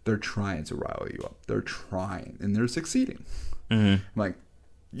 they're trying to rile you up. They're trying, and they're succeeding. Mm-hmm. I'm like,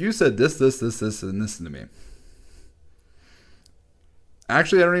 you said this, and this to me.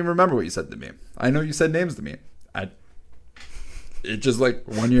 Actually, I don't even remember what you said to me. I know you said names to me. It just, like,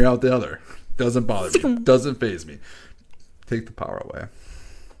 one year out the other. Doesn't bother me. Doesn't faze me. Take the power away.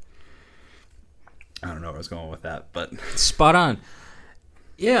 I don't know where I was going with that, but spot on.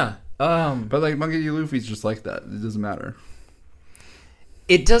 Yeah. But like Monkey D. Luffy's just like that. It doesn't matter.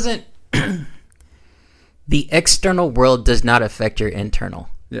 It doesn't. The external world does not affect your internal.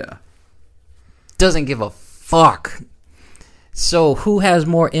 Yeah. Doesn't give a fuck. So who has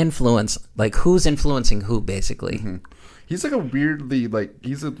more influence? Like who's influencing who, basically? Mm-hmm. He's like a weirdly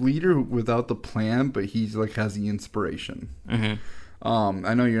he's a leader without the plan, but he's like has the inspiration. Mm-hmm.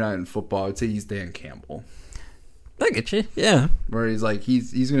 I know you're not in football. I'd say he's Dan Campbell. I get you. Yeah. Where he's like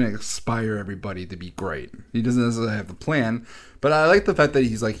he's going to inspire everybody to be great. He doesn't necessarily have the plan, but I like the fact that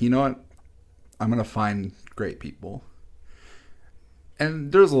he's like, you know what? I'm going to find great people.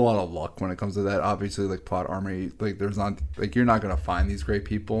 And there's a lot of luck when it comes to that. Obviously, like plot armor, like there's not like you're not going to find these great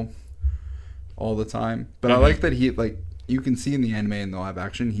people all the time. But I like that he like you can see in the anime and the live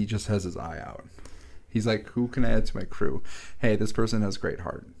action, he just has his eye out. He's like, who can I add to my crew? Hey, this person has great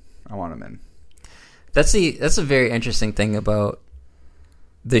heart. I want him in. That's a very interesting thing about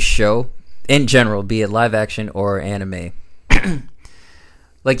this show in general, be it live action or anime.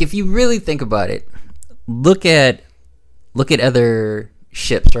 Like, if you really think about it, look at other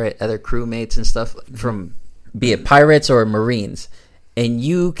ships, right? Other crewmates and stuff from, be it pirates or marines, and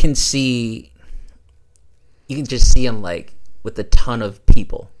you can just see them like with a ton of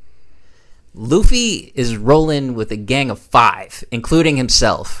people. Luffy is rolling with a gang of 5, including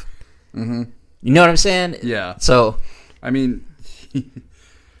himself. Mm-hmm. You know what I'm saying? Yeah. So, I mean,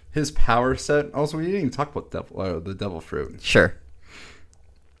 his power set. Also, we didn't even talk about the devil fruit. Sure.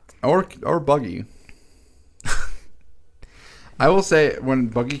 Or Buggy. I will say, when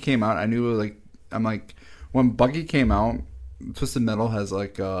Buggy came out, I knew, like, I'm like, when Buggy came out, Twisted Metal has,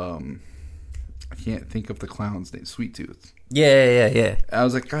 like, I can't think of the clown's name, Sweet Tooth. Yeah. I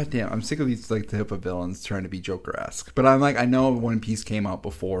was like, God damn, I'm sick of these, like, type of villains trying to be Joker-esque. But I'm like, I know One Piece came out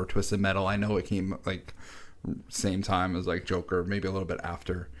before Twisted Metal. I know it came, like, same time as, like, Joker, maybe a little bit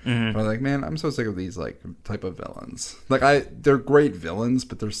after. Mm-hmm. But I'm like, man, I'm so sick of these, like, type of villains. Like, they're great villains,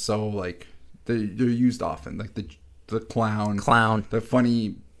 but they're so, like, they're used often. Like, the clown, the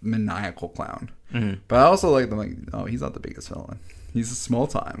funny maniacal clown. Mm-hmm. But I also like them. Like, oh, he's not the biggest villain. He's a small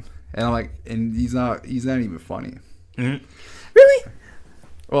time, and I'm like, and he's not even funny. Mm-hmm. Really?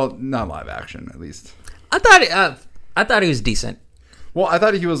 Well, not live action, at least. I thought he was decent. Well, I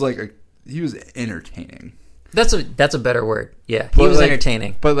thought he was like he was entertaining. That's a better word. Yeah, he was like,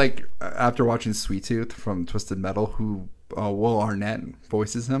 entertaining. But like after watching Sweet Tooth from Twisted Metal, who Will Arnett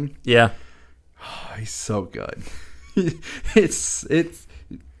voices him. Yeah, he's so good. it's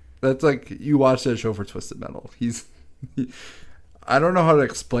that's like you watch that show for Twisted Metal. I don't know how to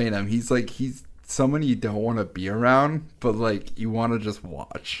explain him. He's someone you don't want to be around, but like you want to just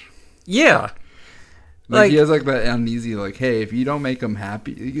watch. Yeah. Like he has like that uneasy, like, hey, if you don't make him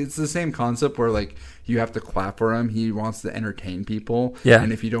happy, it's the same concept where like you have to clap for him. He wants to entertain people. Yeah.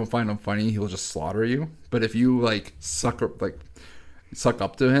 And if you don't find him funny, he'll just slaughter you. But if you like suck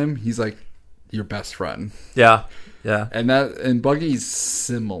up to him, he's like your best friend. Yeah. Yeah. And Buggy's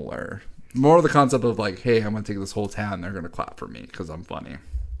similar. More the concept of like, hey, I'm gonna take this whole town, and they're gonna clap for me because I'm funny.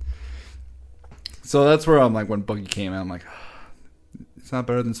 So that's where I'm like, when Buggy came out, I'm like, it's not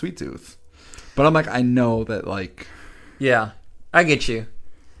better than Sweet Tooth. But I'm like, I know that like, yeah, I get you.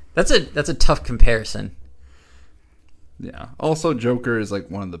 That's a tough comparison. Yeah. Also, Joker is like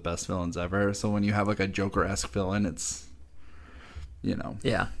one of the best villains ever. So when you have like a Joker-esque villain, it's, you know.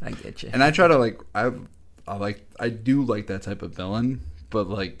 Yeah, I get you. And I try to like, I do like that type of villain, but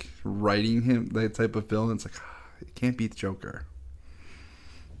like writing him that type of villain, it's like, it can't beat Joker.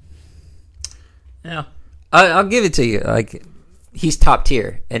 Yeah, I'll give it to you. Like, he's top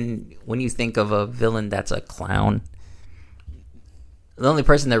tier, and when you think of a villain that's a clown, the only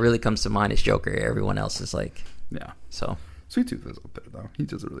person that really comes to mind is Joker. Everyone else is like, yeah. So Sweet Tooth is up there though. He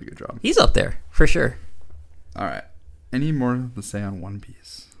does a really good job. He's up there for sure. All right. Any more to say on One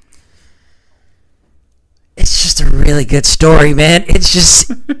Piece? It's just a really good story, man. It's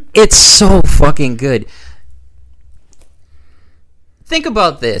just, it's so fucking good. Think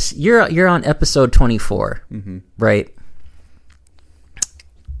about this. You're on episode 24, mm-hmm. right?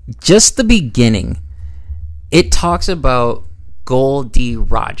 Just the beginning, it talks about Gold D.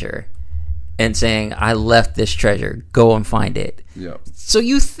 Roger and saying, I left this treasure. Go and find it. Yeah. So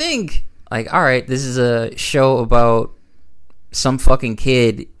you think, like, all right, this is a show about some fucking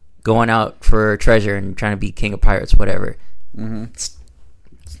kid going out for treasure and trying to be king of pirates, whatever. Mm-hmm. It's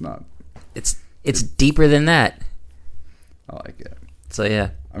not. It's deeper than that. I like it. So yeah,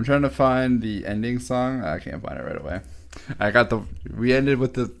 I'm trying to find the ending song. I can't find it right away. We ended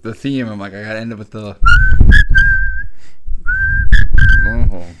with the theme. I'm like, I gotta end it with the.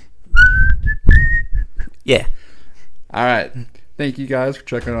 Oh. Yeah. All right. Thank you guys for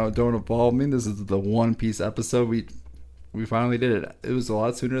checking out Don't Involve Me. This is the One Piece episode. We finally did it. It was a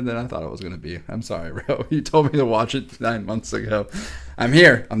lot sooner than I thought it was going to be. I'm sorry, bro. You told me to watch it 9 months ago. I'm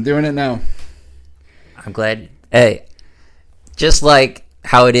here. I'm doing it now. I'm glad. Hey, just like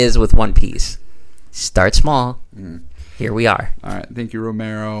how it is with One Piece. Start small. Mm. Here we are. All right. Thank you,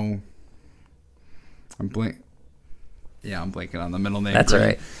 Romero. I'm blanking on the middle name. That's all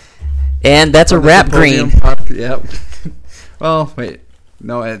right. And that's a wrap, Green. Yep. Well, wait.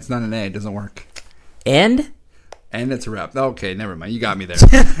 No, it's not an A. It doesn't work. And it's a wrap. Okay, never mind. You got me there.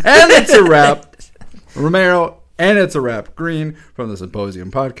 And it's a wrap. Romero, and it's a wrap. Green from the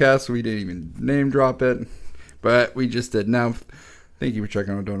Symposium podcast. We didn't even name drop it, but we just did now. Thank you for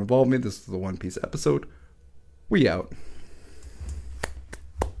checking out Don't Involve Me. This is the One Piece episode. We out.